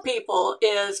I tell people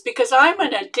is, because I'm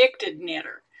an addicted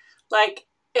knitter, and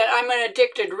I'm an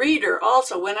addicted reader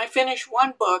also. When I finish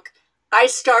one book, I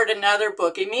start another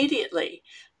book immediately.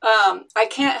 I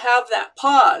can't have that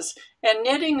pause. And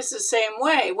knitting is the same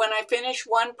way. When I finish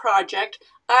one project,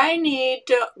 I need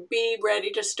to be ready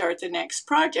to start the next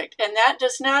project. And that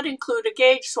does not include a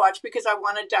gauge swatch because I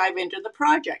want to dive into the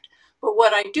project. But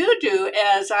what I do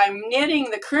as I'm knitting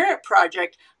the current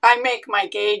project, I make my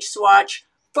gauge swatch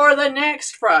for the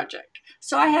next project.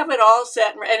 So I have it all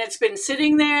set, and it's been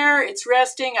sitting there, it's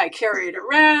resting, I carry it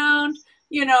around,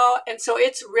 and so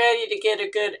it's ready to get a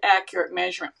good accurate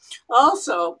measurement.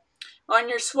 Also, on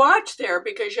your swatch there,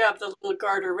 because you have the little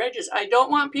garter edges, I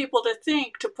don't want people to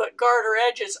think to put garter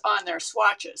edges on their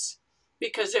swatches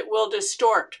because it will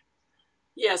distort.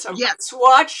 Yes, a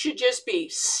swatch should just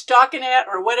be stockinette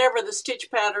or whatever the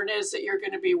stitch pattern is that you're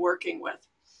going to be working with.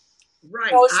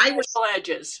 Right. Those special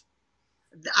edges.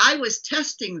 I was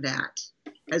testing that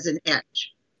as an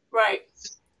edge. Right.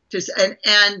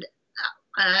 And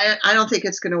I don't think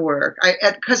it's going to work.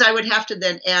 Because I would have to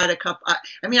then add a couple.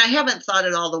 I haven't thought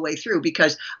it all the way through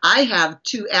because I have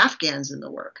 2 Afghans in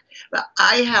the work. But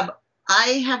I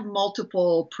have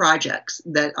multiple projects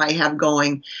that I have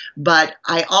going, but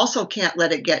I also can't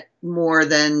let it get more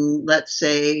than, let's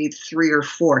say, 3 or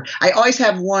 4. I always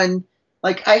have one,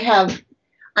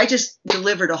 I just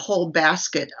delivered a whole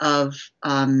basket of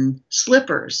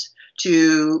slippers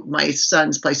to my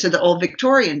son's place, to the old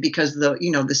Victorian, because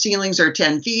the ceilings are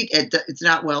 10 feet. It's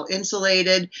not well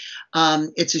insulated.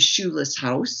 It's a shoeless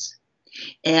house.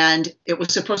 And it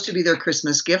was supposed to be their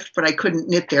Christmas gift, but I couldn't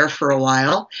knit there for a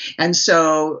while. And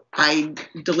so I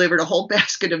delivered a whole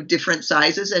basket of different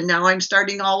sizes, and now I'm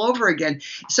starting all over again,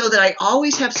 so that I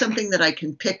always have something that I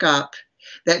can pick up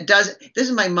that does. This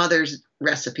is my mother's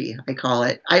recipe, I call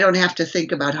it. I don't have to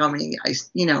think about how many, I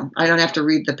don't have to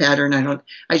read the pattern.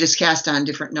 I just cast on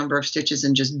different number of stitches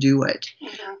and just do it.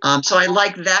 So I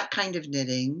like that kind of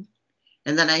knitting.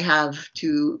 And then I have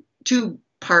two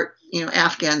part,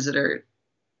 Afghans that are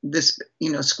this,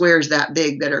 squares that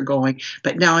big that are going,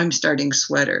 but now I'm starting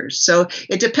sweaters. So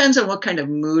it depends on what kind of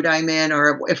mood I'm in,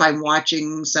 or if I'm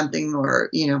watching something,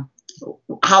 or,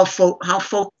 how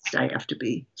focused I have to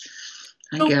be,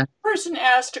 I So guess. one person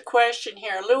asked a question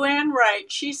here. Luann Wright,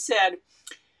 she said,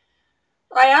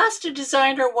 I asked a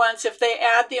designer once if they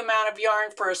add the amount of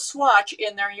yarn for a swatch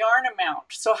in their yarn amount.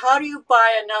 So how do you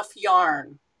buy enough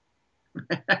yarn?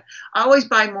 Always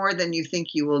buy more than you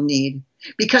think you will need,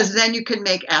 because then you can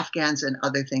make Afghans and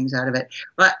other things out of it.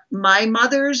 But my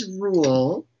mother's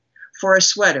rule for a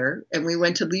sweater, and we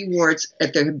went to Lee Ward's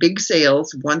at their big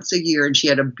sales once a year, and she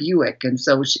had a Buick, and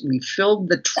so we filled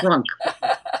the trunk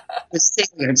with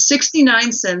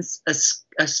 69 cents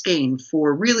a skein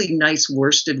for really nice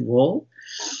worsted wool.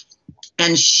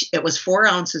 And it was 4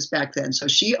 ounces back then. So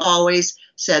she always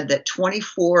said that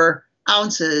 24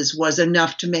 ounces was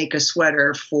enough to make a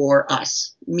sweater for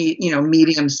us,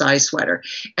 medium-sized sweater.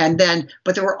 And then,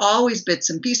 but there were always bits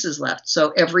and pieces left.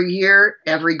 So every year,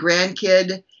 every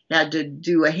grandkid had to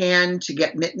do a hand to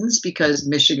get mittens, because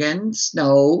Michigan,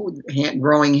 snow,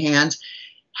 growing hands,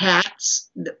 hats.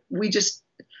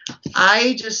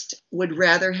 I just would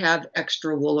rather have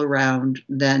extra wool around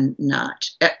than not.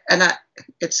 And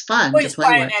it's fun Always to play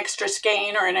buy with. an extra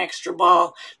skein or an extra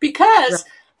ball, because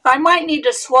I might need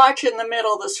to swatch in the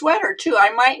middle of the sweater too.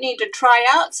 I might need to try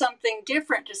out something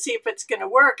different to see if it's going to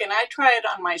work, and I try it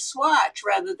on my swatch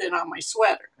rather than on my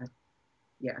sweater.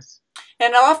 Yes.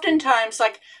 And oftentimes,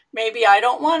 like, maybe I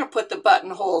don't want to put the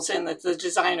buttonholes in that the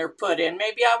designer put in.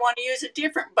 Maybe I want to use a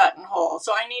different buttonhole.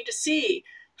 So I need to see,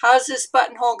 how's this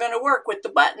buttonhole going to work with the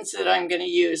buttons that I'm going to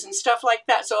use and stuff like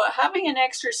that. So having an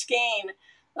extra skein,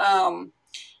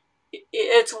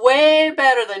 it's way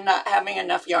better than not having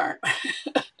enough yarn.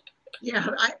 Yeah,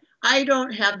 I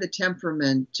don't have the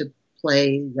temperament to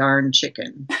play yarn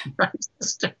chicken. I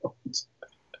just don't.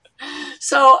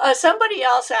 So somebody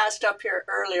else asked up here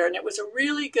earlier, and it was a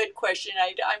really good question.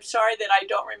 I'm sorry that I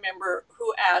don't remember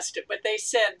who asked it, but they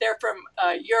said they're from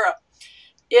Europe.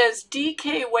 Is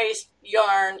DK waste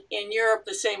yarn in Europe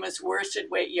the same as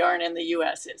worsted weight yarn in the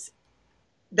U.S. is?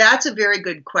 That's a very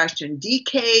good question.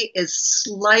 DK is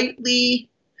slightly,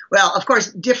 well, of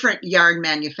course, different yarn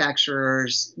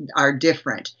manufacturers are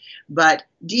different, but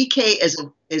DK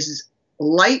is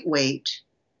lightweight.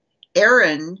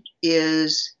 Aran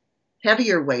is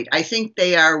heavier weight. I think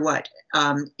they are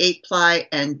 8-ply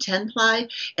and 10-ply,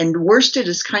 and worsted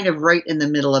is kind of right in the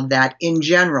middle of that in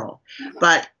general. Mm-hmm.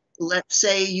 But let's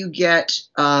say you get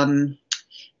a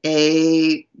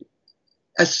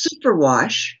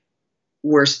superwash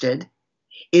worsted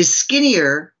is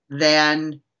skinnier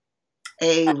than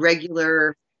a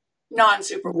regular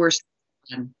non-super worsted.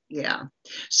 Yeah.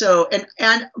 So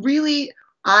and really,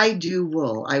 I do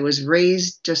wool. I was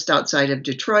raised just outside of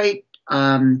Detroit.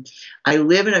 I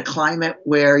live in a climate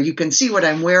where you can see what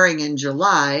I'm wearing in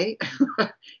July.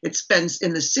 It's been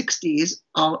in the 60s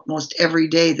almost every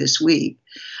day this week.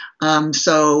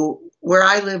 So where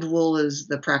I live, wool is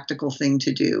the practical thing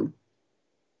to do.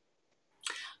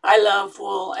 I love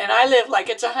wool, and I live, like,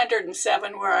 it's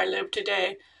 107 where I live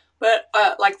today, but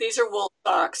like, these are wool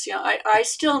socks. I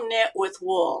still knit with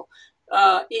wool.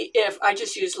 If I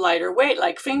just use lighter weight,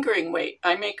 like fingering weight,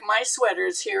 I make my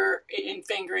sweaters here in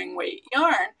fingering weight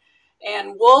yarn,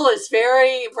 and wool is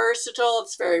very versatile.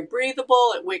 It's very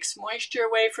breathable. It wicks moisture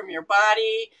away from your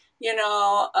body,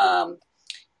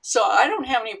 so I don't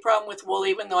have any problem with wool,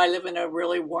 even though I live in a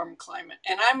really warm climate.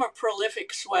 And I'm a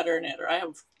prolific sweater knitter. I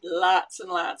have lots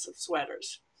and lots of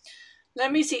sweaters.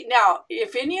 Let me see. Now,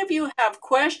 if any of you have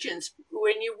questions,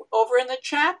 when you over in the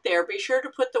chat there, be sure to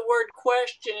put the word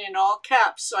question in all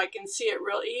caps so I can see it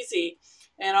real easy.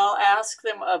 And I'll ask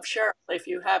them of Cheryl if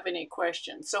you have any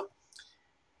questions. So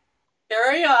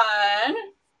carry on.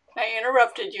 I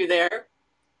interrupted you there.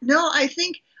 No,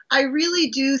 I really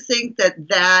do think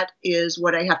that is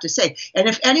what I have to say. And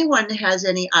if anyone has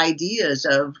any ideas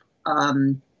of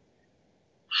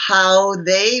how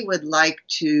they would like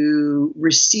to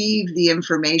receive the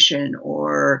information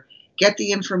or get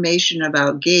the information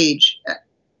about Gauge,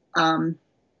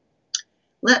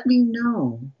 let me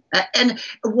know. And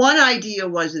one idea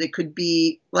was that it could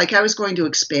be like I was going to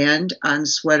expand on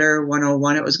Sweater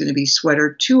 101. It was going to be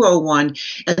Sweater 201.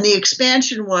 And the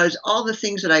expansion was all the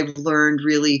things that I've learned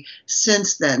really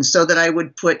since then, so that I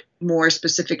would put more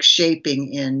specific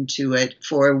shaping into it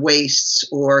for waists,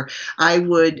 or I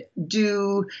would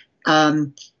do a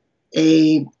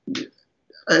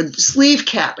sleeve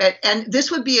cap, and this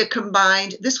would be a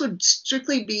combined, this would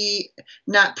strictly be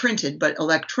not printed but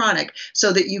electronic,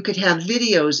 so that you could have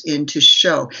videos in to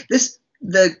show this.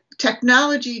 The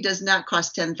technology does not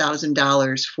cost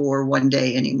 $10,000 for one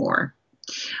day anymore,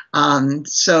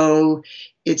 so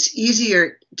it's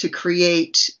easier to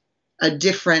create a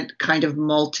different kind of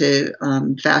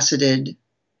multi-faceted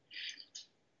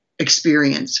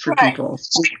experience for Right. people.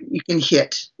 So you can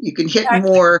hit Exactly.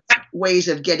 more ways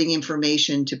of getting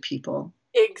information to people.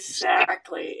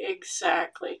 Exactly.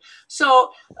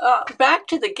 So back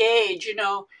to the gauge,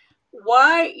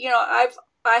 why,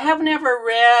 I have never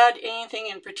read anything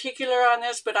in particular on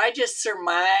this, but I just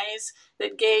surmise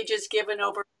that gauge is given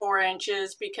over 4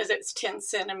 inches because it's 10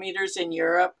 centimeters in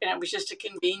Europe, and it was just a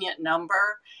convenient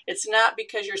number. It's not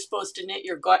because you're supposed to knit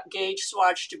your gauge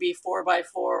swatch to be 4 by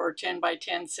 4 or 10 by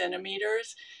 10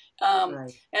 centimeters.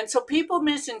 Right. And so people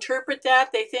misinterpret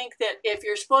that. They think that if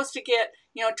you're supposed to get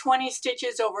 20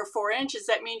 stitches over 4 inches,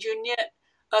 that means you knit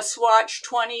a swatch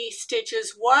 20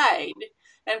 stitches wide.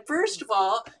 And first of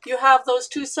all, you have those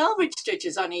 2 selvage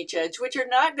stitches on each edge, which are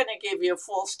not going to give you a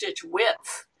full stitch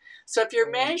width. So if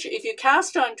if you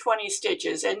cast on 20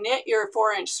 stitches and knit your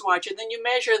 4-inch swatch, and then you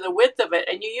measure the width of it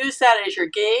and you use that as your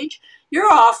gauge,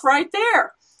 you're off right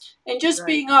there. And just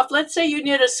being off, let's say you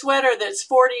knit a sweater that's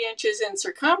 40 inches in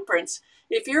circumference.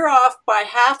 If you're off by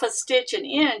half a stitch an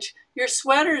inch, your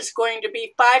sweater is going to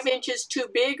be 5 inches too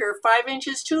big or 5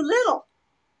 inches too little.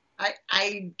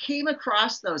 I came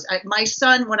across those. My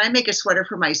son, when I make a sweater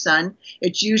for my son,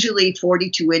 it's usually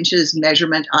 42 inches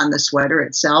measurement on the sweater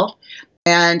itself.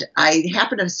 And I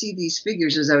happened to see these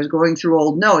figures as I was going through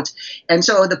old notes. And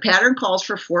so the pattern calls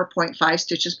for 4.5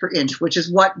 stitches per inch, which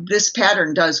is what this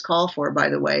pattern does call for, by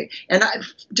the way. And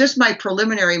just my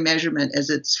preliminary measurement is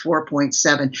it's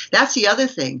 4.7. That's the other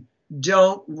thing.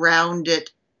 Don't round it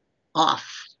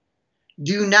off.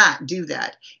 Do not do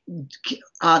that.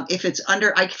 If it's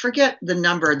under, I forget the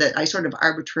number that I sort of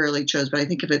arbitrarily chose, but I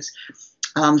think if it's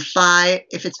 5,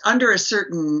 if it's under a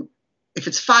certain, if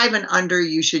it's 5 and under,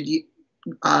 you should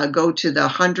go to the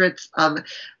 100th of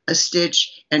a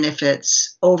stitch, and if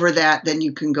it's over that, then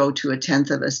you can go to a 10th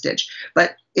of a stitch.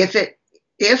 But if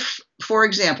for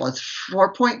example it's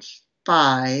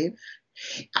 4.5,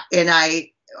 and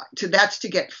that's to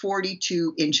get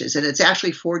 42 inches, and it's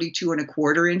actually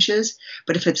 42.25 inches.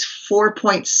 But if it's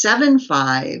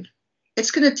 4.75,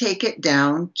 it's going to take it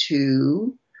down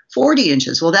to 40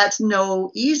 inches. Well, that's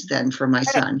no ease then for my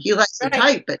son. He likes to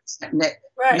type, but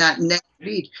not neck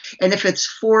beat. And if it's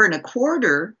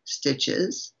 4.25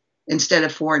 stitches instead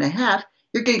of 4.5,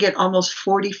 you're going to get almost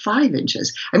 45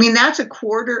 inches. I mean, that's a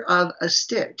quarter of a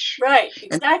stitch. Right,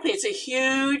 exactly. It's a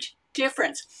huge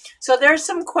difference. So there's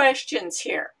some questions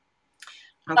here.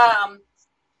 Okay.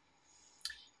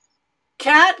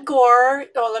 Kat Gore,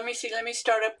 let me see, let me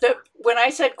start up. When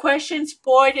I said questions,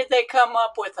 boy, did they come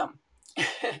up with them.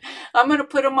 I'm going to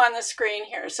put them on the screen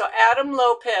here. So Adam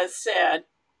Lopez said,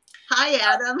 hi,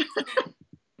 Adam.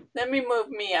 Let me move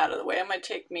me out of the way. I'm going to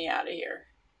take me out of here.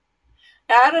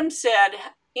 Adam said,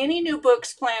 any new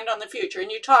books planned on the future?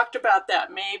 And you talked about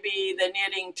that, maybe the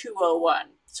Knitting 201,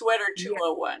 Sweater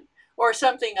 201, or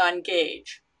something on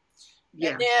gauge.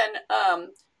 Yes. And then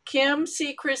Kim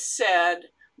Sechrist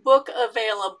said, book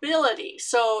availability.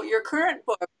 So your current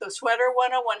book, the Sweater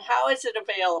 101, how is it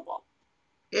available?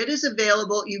 It is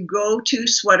available. You go to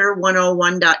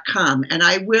sweater101.com, and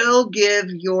I will give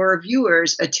your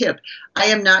viewers a tip. I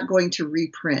am not going to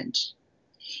reprint.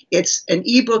 It's an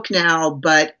ebook now,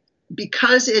 but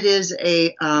because it is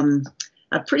a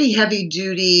pretty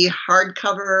heavy-duty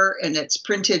hardcover, and it's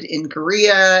printed in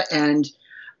Korea, and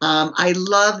I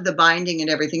love the binding and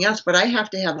everything else, but I have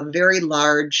to have a very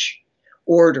large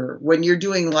order when you're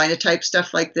doing linotype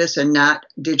stuff like this and not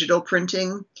digital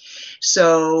printing.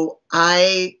 So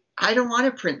I don't want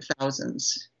to print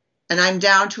thousands, and I'm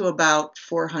down to about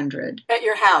 400. At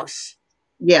your house?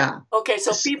 Yeah. Okay,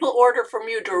 so people order from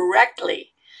you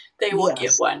directly. They will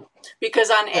get one.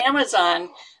 Because on Amazon,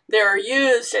 they're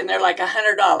used and they're like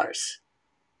 $100.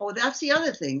 Oh, that's the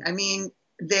other thing. I mean,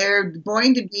 they're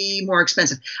going to be more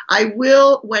expensive. I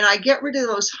will, when I get rid of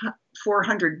those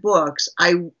 400 books,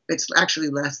 it's actually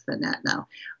less than that now.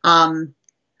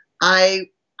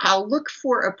 I'll look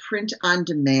for a print on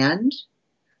demand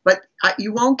but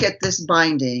you won't get this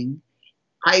binding.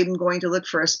 I'm going to look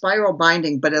for a spiral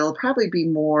binding, but it'll probably be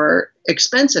more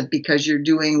expensive because you're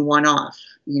doing one off,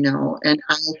 and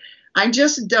I'm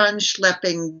just done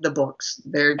schlepping the books.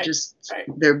 They're Right, just, right.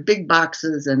 they're big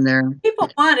boxes and they're, People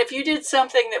want, if you did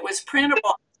something that was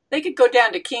printable, they could go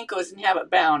down to Kinko's and have it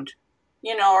bound,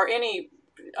 or any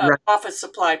right. office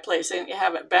supply place and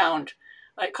have it bound.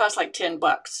 It costs like $10.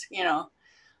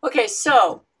 Okay,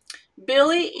 so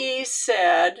Billy E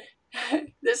said,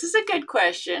 this is a good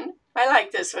question. I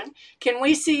like this one. Can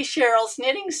we see Cheryl's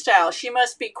knitting style? She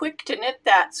must be quick to knit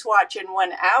that swatch in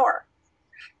 1 hour.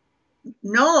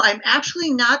 No, I'm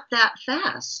actually not that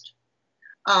fast.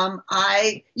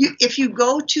 If you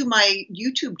go to my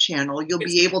YouTube channel, you'll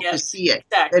be able to see it.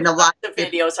 Exactly. And a lot of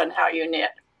videos on how you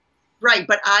knit. Right,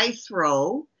 but I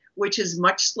throw, which is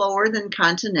much slower than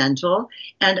continental,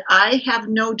 and I have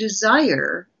no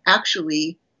desire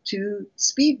actually to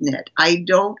speed knit. I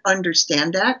don't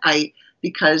understand that.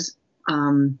 Because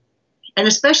and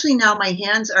especially now my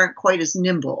hands aren't quite as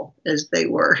nimble as they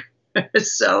were.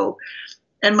 So,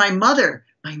 and my mother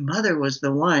was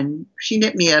the one. She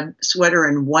knit me a sweater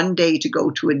in 1 day to go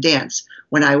to a dance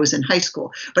when I was in high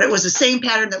school. But it was the same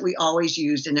pattern that we always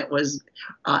used, and it was,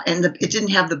 it didn't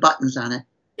have the buttons on it.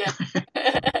 Yeah.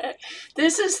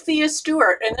 This is Thea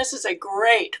Stewart, and this is a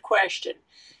great question.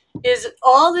 Is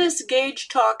all this gauge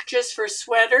talk just for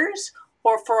sweaters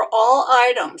or for all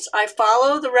items? I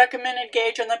follow the recommended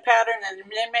gauge on the pattern and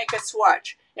then make a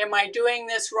swatch. Am I doing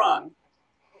this wrong?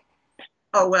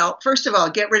 Oh, well, first of all,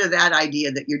 get rid of that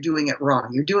idea that you're doing it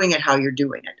wrong. You're doing it how you're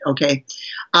doing it, okay?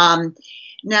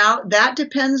 Now, that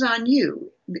depends on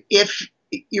you. If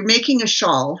you're making a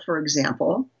shawl, for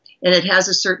example, and it has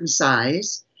a certain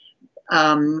size,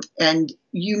 and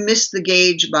you miss the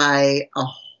gauge by a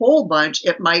whole bunch,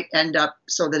 it might end up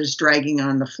so that it's dragging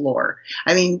on the floor.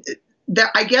 I mean,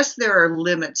 I guess there are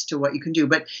limits to what you can do,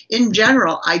 but in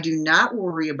general, I do not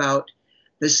worry about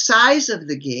the size of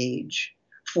the gauge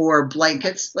for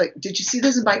blankets. Like, did you see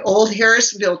this in my old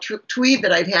Harrisville tweed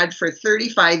that I've had for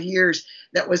 35 years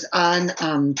that was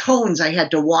on cones? I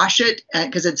had to wash it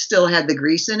because it still had the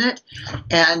grease in it.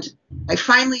 And I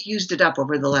finally used it up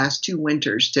over the last 2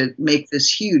 winters to make this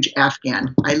huge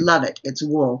Afghan. I love it. It's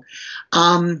wool.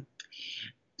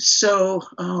 So,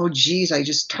 oh, geez, I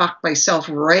just talked myself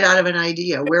right out of an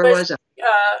idea. Where was I?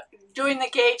 Doing the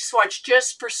gauge swatch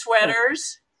just for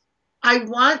sweaters? I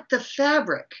want the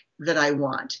fabric that I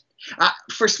want.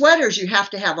 For sweaters, you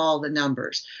have to have all the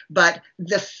numbers. But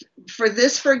for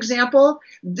this, for example,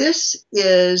 this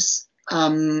is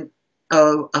a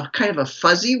kind of a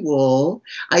fuzzy wool.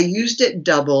 I used it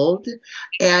doubled,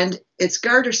 and it's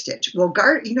garter stitch. Well,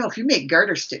 if you make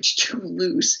garter stitch too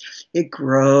loose, it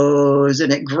grows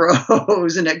and it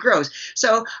grows and it grows.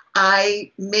 So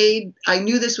I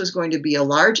knew this was going to be a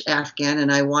large Afghan,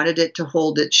 and I wanted it to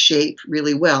hold its shape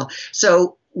really well.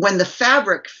 So when the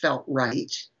fabric felt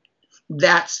right,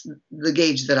 that's the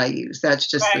gauge that I use. That's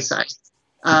just right. The size.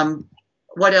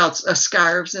 What else?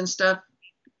 Scarves and stuff.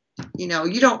 You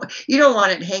don't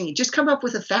want it hanging. Just come up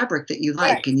with a fabric that you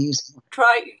like, right, and use it.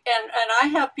 Try, and I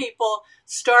have people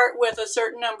start with a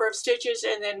certain number of stitches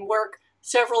and then work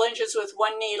several inches with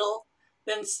one needle,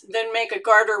 then make a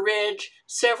garter ridge,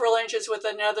 several inches with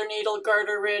another needle,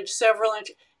 garter ridge, several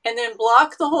inches, and then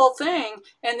block the whole thing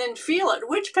and then feel it.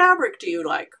 Which fabric do you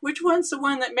like? Which one's the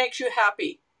one that makes you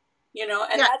happy? And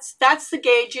yeah, that's the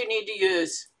gauge you need to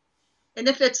use. And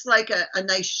if it's like a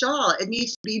nice shawl, it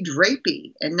needs to be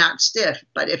drapey and not stiff.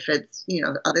 But if it's,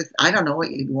 I don't know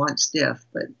what you'd want stiff,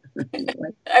 but anyway.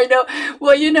 I know.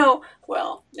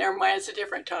 Well, never mind. It's a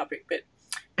different topic.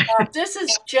 But this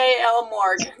is J.L.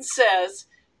 Morgan says,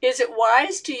 is it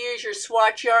wise to use your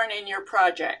swatch yarn in your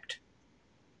project?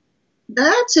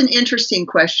 That's an interesting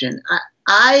question.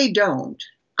 I don't.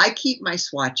 I keep my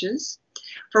swatches.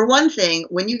 For one thing,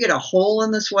 when you get a hole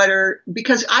in the sweater,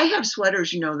 because I have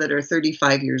sweaters, that are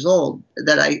 35 years old,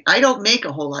 that I don't make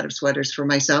a whole lot of sweaters for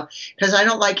myself because I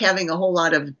don't like having a whole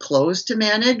lot of clothes to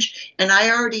manage. And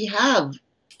I already have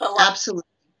absolutely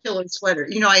killer sweater.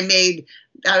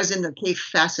 I was in the Cape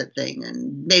Facet thing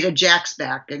and made a Jack's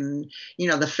back and,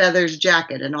 the feathers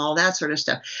jacket and all that sort of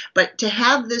stuff. But to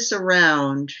have this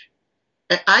around,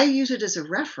 I use it as a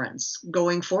reference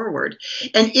going forward.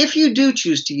 And if you do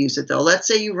choose to use it, though, let's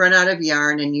say you run out of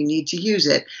yarn and you need to use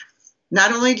it,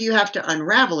 not only do you have to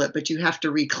unravel it, but you have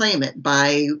to reclaim it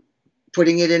by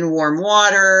putting it in warm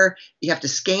water. You have to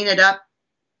skein it up,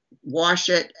 wash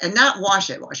it, and not wash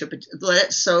it, but let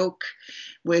it soak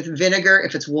with vinegar,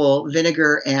 if it's wool,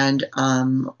 vinegar and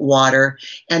water,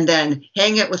 and then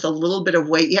hang it with a little bit of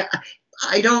weight. Yeah.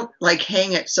 I don't like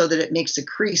hang it so that it makes a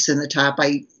crease in the top.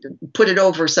 I put it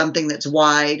over something that's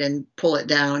wide and pull it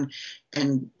down,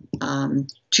 and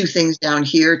two things down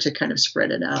here to kind of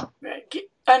spread it out. Right.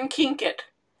 Unkink it.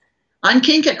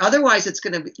 Unkink it. Otherwise, it's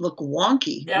going to look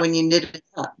wonky Yep. when you knit it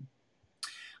up.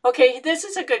 Okay, this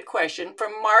is a good question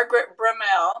from Margaret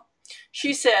Brummel.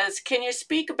 She says, can you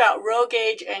speak about row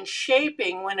gauge and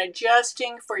shaping when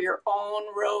adjusting for your own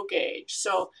row gauge?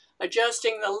 So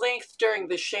adjusting the length during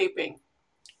the shaping.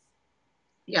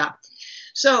 Yeah.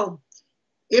 So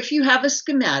if you have a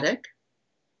schematic,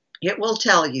 it will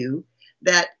tell you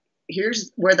that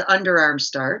here's where the underarm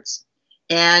starts,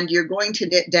 and you're going to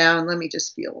knit down. Let me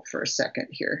just feel for a second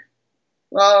here.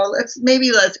 Well, let's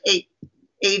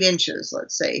 8 inches,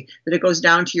 let's say, that it goes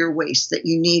down to your waist, that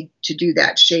you need to do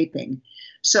that shaping.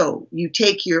 So you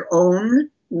take your own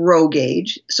row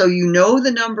gauge, so you know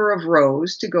the number of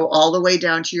rows to go all the way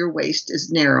down to your waist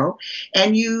is narrow,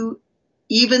 and you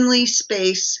evenly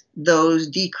space those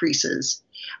decreases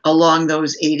along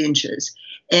those 8 inches.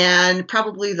 And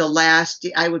probably the last,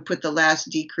 I would put the last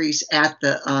decrease at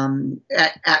the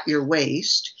at your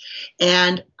waist,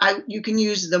 and you can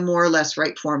use the more or less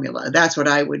right formula. That's what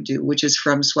I would do, which is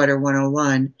from Sweater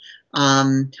 101.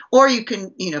 Or you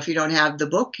can, if you don't have the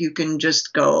book, you can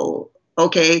just go,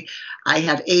 okay, I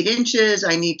have 8 inches.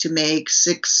 I need to make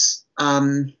 6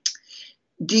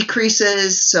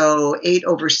 decreases. So 8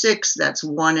 over 6, that's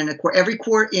 1 1/4. Every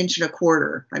inch and a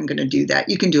quarter, I'm going to do that.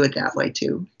 You can do it that way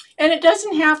too. And it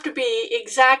doesn't have to be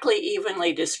exactly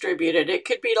evenly distributed. It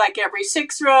could be like every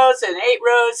 6 rows and 8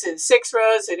 rows and 6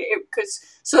 rows, and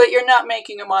so that you're not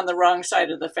making them on the wrong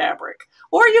side of the fabric.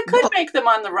 Or you could make them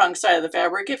on the wrong side of the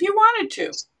fabric if you wanted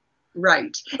to.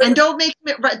 Right. And don't make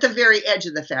them at the very edge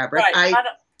of the fabric. Right.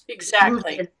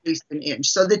 Exactly. Move at least an inch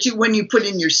so that when you put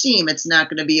in your seam, it's not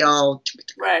going to be all,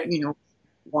 right,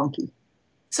 wonky.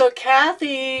 So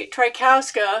Kathy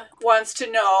Trykowska wants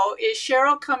to know, is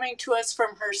Cheryl coming to us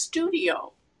from her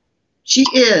studio? She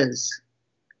is.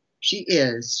 She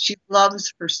is. She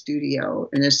loves her studio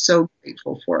and is so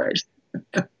grateful for it.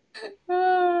 I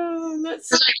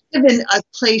live in a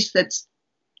place that's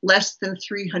less than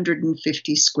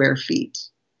 350 square feet.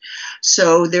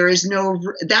 So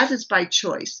that is by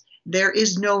choice. There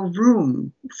is no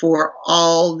room for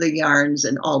all the yarns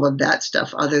and all of that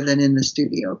stuff other than in the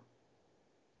studio.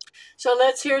 So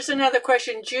here's another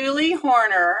question. Julie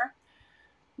Horner,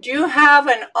 do you have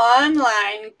an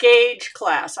online gauge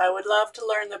class? I would love to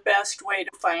learn the best way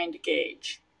to find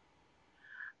gauge.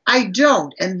 I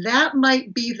don't, and that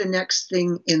might be the next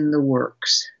thing in the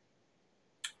works.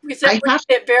 Because that would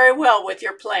fit very well with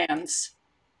your plans.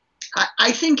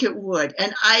 I think it would,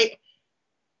 and I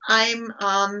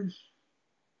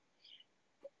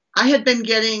had been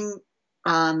getting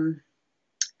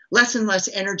less and less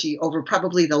energy over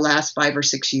probably the last 5 or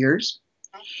 6 years.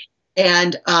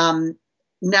 And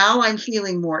now I'm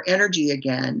feeling more energy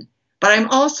again, but I'm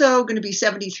also going to be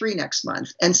 73 next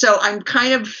month. And so I'm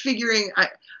kind of figuring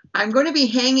I'm going to be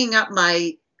hanging up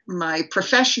my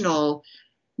professional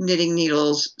knitting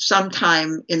needles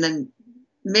sometime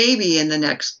maybe in the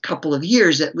next couple of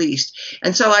years at least.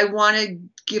 And so I want to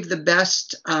give the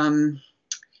best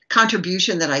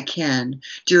contribution that I can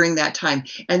during that time.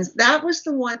 And that's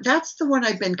the one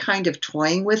I've been kind of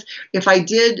toying with. If I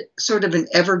did sort of an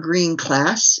evergreen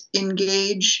class in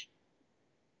gauge,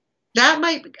 that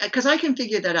might, because I can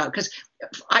figure that out, because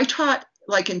I taught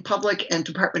like in public and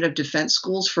Department of Defense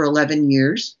schools for 11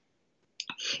 years,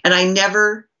 and I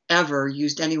never ever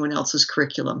used anyone else's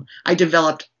curriculum. I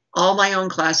developed all my own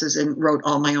classes and wrote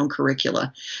all my own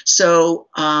curricula. So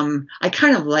I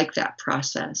kind of like that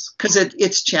process because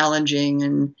it's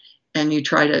challenging and you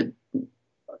try to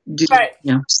do, right.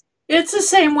 It's the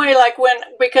same way,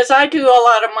 because I do a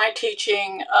lot of my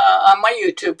teaching on my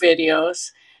YouTube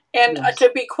videos. And yes.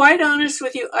 To be quite honest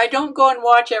with you, I don't go and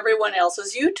watch everyone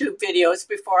else's YouTube videos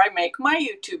before I make my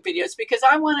YouTube videos, because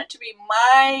I want it to be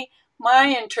my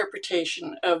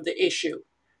interpretation of the issue,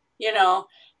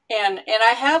 And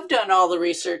I have done all the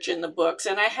research in the books,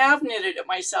 and I have knitted it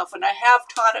myself, and I have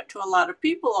taught it to a lot of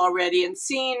people already and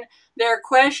seen their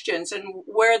questions and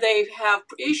where they have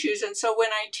issues. And so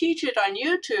when I teach it on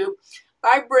YouTube,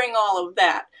 I bring all of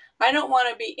that. I don't want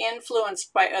to be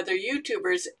influenced by other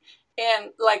YouTubers.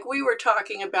 And like we were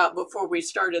talking about before we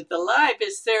started the live,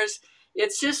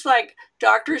 it's just like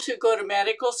doctors who go to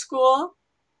medical school.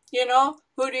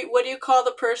 What do you call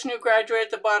the person who graduated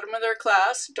at the bottom of their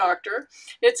class? Doctor.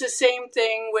 It's the same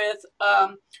thing with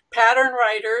pattern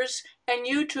writers and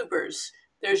YouTubers.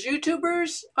 There's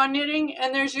YouTubers on knitting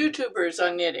and there's YouTubers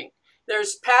on knitting.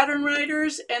 There's pattern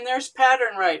writers and there's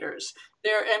pattern writers.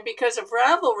 And because of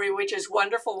Ravelry, which is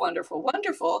wonderful, wonderful,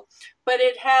 wonderful, but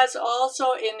it has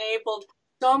also enabled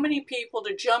so many people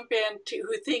to jump in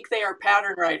who think they are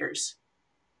pattern writers.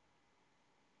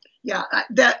 Yeah,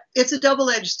 that it's a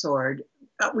double-edged sword.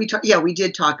 We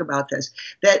did talk about this.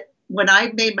 That when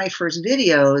I made my first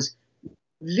videos,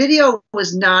 video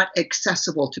was not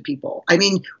accessible to people. I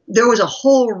mean, there was a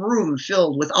whole room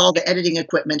filled with all the editing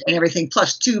equipment and everything,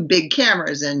 plus 2 big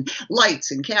cameras and lights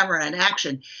and camera and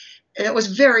action. And it was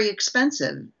very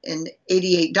expensive, and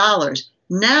 $88.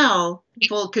 Now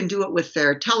people can do it with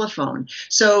their telephone.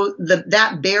 So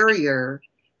that barrier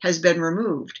has been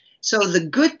removed. So the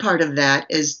good part of that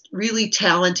is really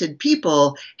talented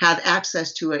people have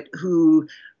access to it who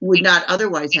would not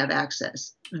otherwise have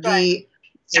access. Right.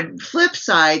 The flip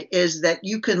side is that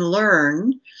you can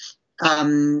learn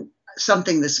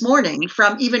something this morning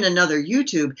from even another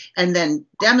YouTube and then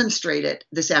demonstrate it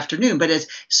this afternoon. But as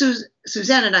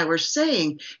Suzanne and I were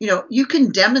saying, you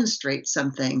can demonstrate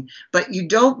something, but you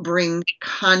don't bring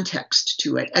context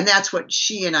to it. And that's what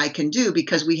she and I can do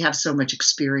because we have so much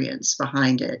experience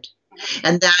behind it.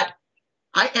 And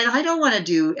I don't want to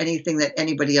do anything that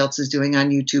anybody else is doing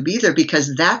on YouTube either,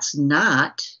 because that's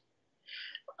not,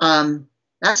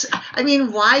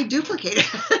 why duplicate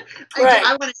it? Right.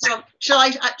 I want to show.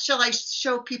 Shall I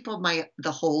show people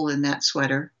the hole in that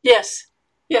sweater? Yes.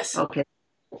 Yes. Okay.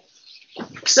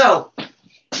 So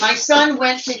my son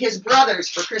went to his brother's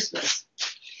for Christmas,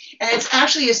 and it's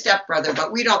actually his stepbrother,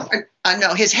 but we don't.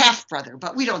 No, his half brother,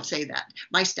 but we don't say that.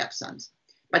 My stepsons,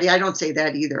 but I don't say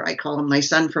that either. I call him my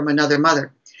son from another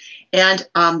mother, and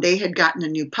they had gotten a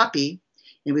new puppy.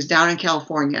 It was down in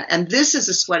California. And this is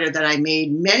a sweater that I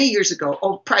made many years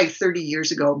ago, probably 30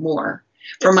 years ago more,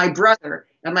 for my brother.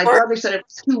 And my brother said it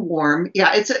was too warm.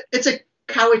 Yeah, it's a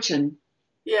Cowichan.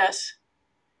 Yes.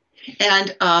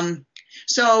 And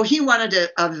so he wanted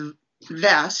a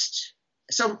vest.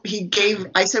 So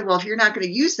I said, well, if you're not going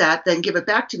to use that, then give it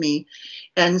back to me.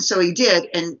 And so he did.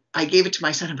 And I gave it to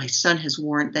my son, and my son has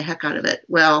worn the heck out of it.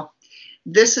 Well,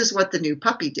 this is what the new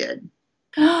puppy did.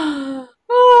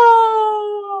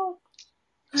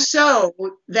 So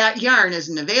that yarn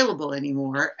isn't available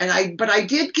anymore. But I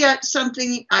did get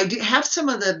something. I do have some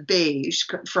of the beige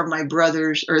from my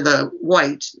brother's, or the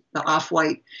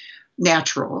off-white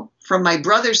natural from my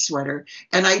brother's sweater.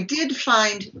 And I did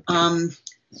find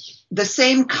the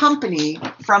same company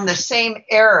from the same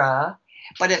era,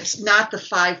 but it's not the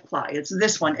 5-ply. It's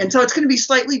this one. And so it's going to be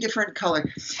slightly different color.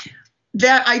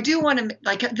 That I do want to,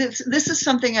 this is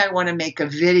something I want to make a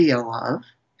video of,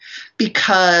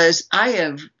 because I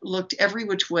have looked every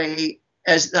which way.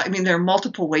 There are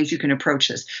multiple ways you can approach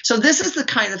this. So this is the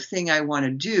kind of thing I want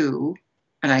to do,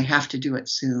 and I have to do it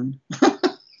soon.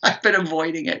 I've been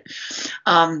avoiding it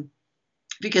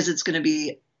because it's going to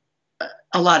be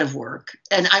a lot of work,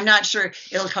 and I'm not sure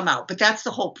it'll come out. But that's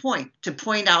the whole point, to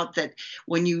point out that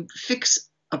when you fix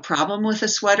a problem with a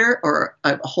sweater or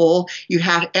a hole, you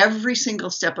have every single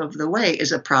step of the way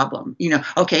is a problem.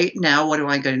 Okay, now what am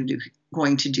I going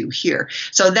to do here?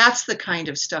 So that's the kind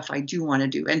of stuff I do want to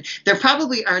do. And there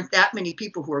probably aren't that many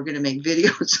people who are going to make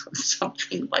videos of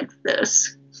something like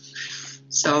this.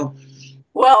 So,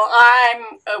 well,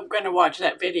 I'm going to watch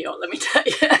that video, let me tell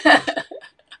you.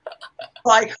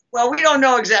 Well, we don't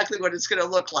know exactly what it's going to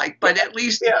look like, but at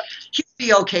least he'd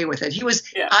be okay with it. He was.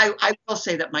 Yeah. I will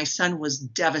say that my son was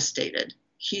devastated.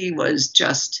 He was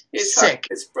just sick.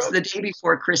 The day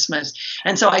before Christmas,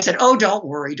 and so I said, "Oh, don't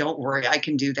worry, I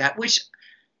can do that." Which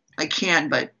I can,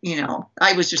 but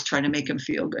I was just trying to make him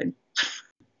feel good.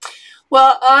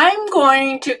 Well, I'm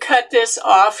going to cut this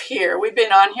off here. We've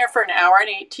been on here for 1 hour and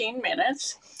 18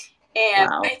 minutes.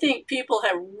 And wow. I think people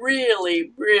have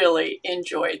really, really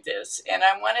enjoyed this. And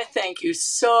I want to thank you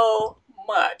so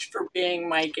much for being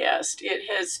my guest. It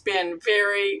has been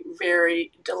very,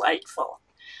 very delightful.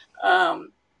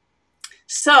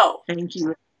 So thank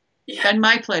you. Yeah. And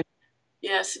my pleasure.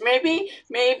 Yes, maybe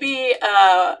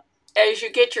as you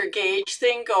get your gauge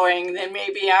thing going, then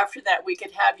maybe after that we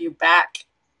could have you back.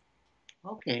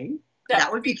 Okay.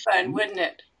 That would be fun, wouldn't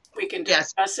it? We can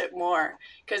discuss it more,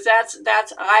 because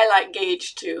I like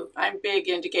gauge too. I'm big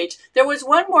into gauge. There was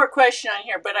one more question on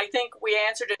here, but I think we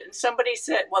answered it. And somebody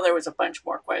said, well, there was a bunch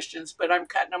more questions, but I'm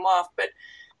cutting them off. But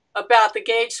about the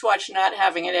gauge swatch not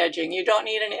having an edging, you don't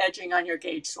need an edging on your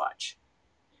gauge swatch.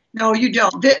 No, you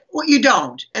don't. You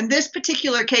don't. In this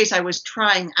particular case, I was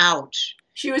trying out.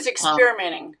 She was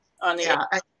experimenting on the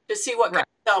edge to see what kind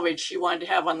of selvage she wanted to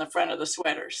have on the front of the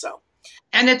sweater. So.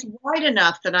 And it's wide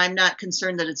enough that I'm not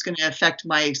concerned that it's going to affect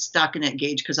my stockinette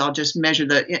gauge because I'll just measure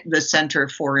the center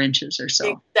 4 inches or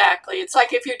so. Exactly. It's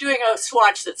like if you're doing a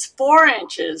swatch that's 4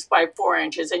 inches by 4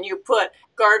 inches and you put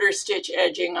garter stitch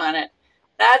edging on it,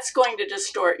 that's going to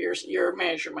distort your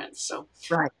measurements. So,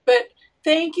 Right. but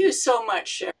thank you so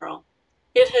much, Cheryl.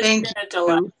 It has Thank been a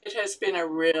delight. you. It has been a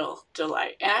real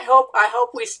delight. And I hope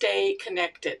we stay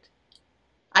connected.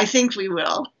 I think we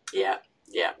will. Yeah.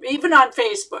 Yeah. Even on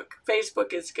Facebook.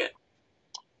 Facebook is good.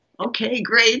 Okay,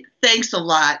 great. Thanks a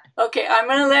lot. Okay, I'm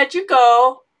going to let you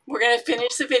go. We're going to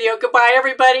finish the video. Goodbye,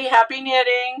 everybody. Happy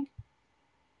knitting.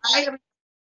 Bye.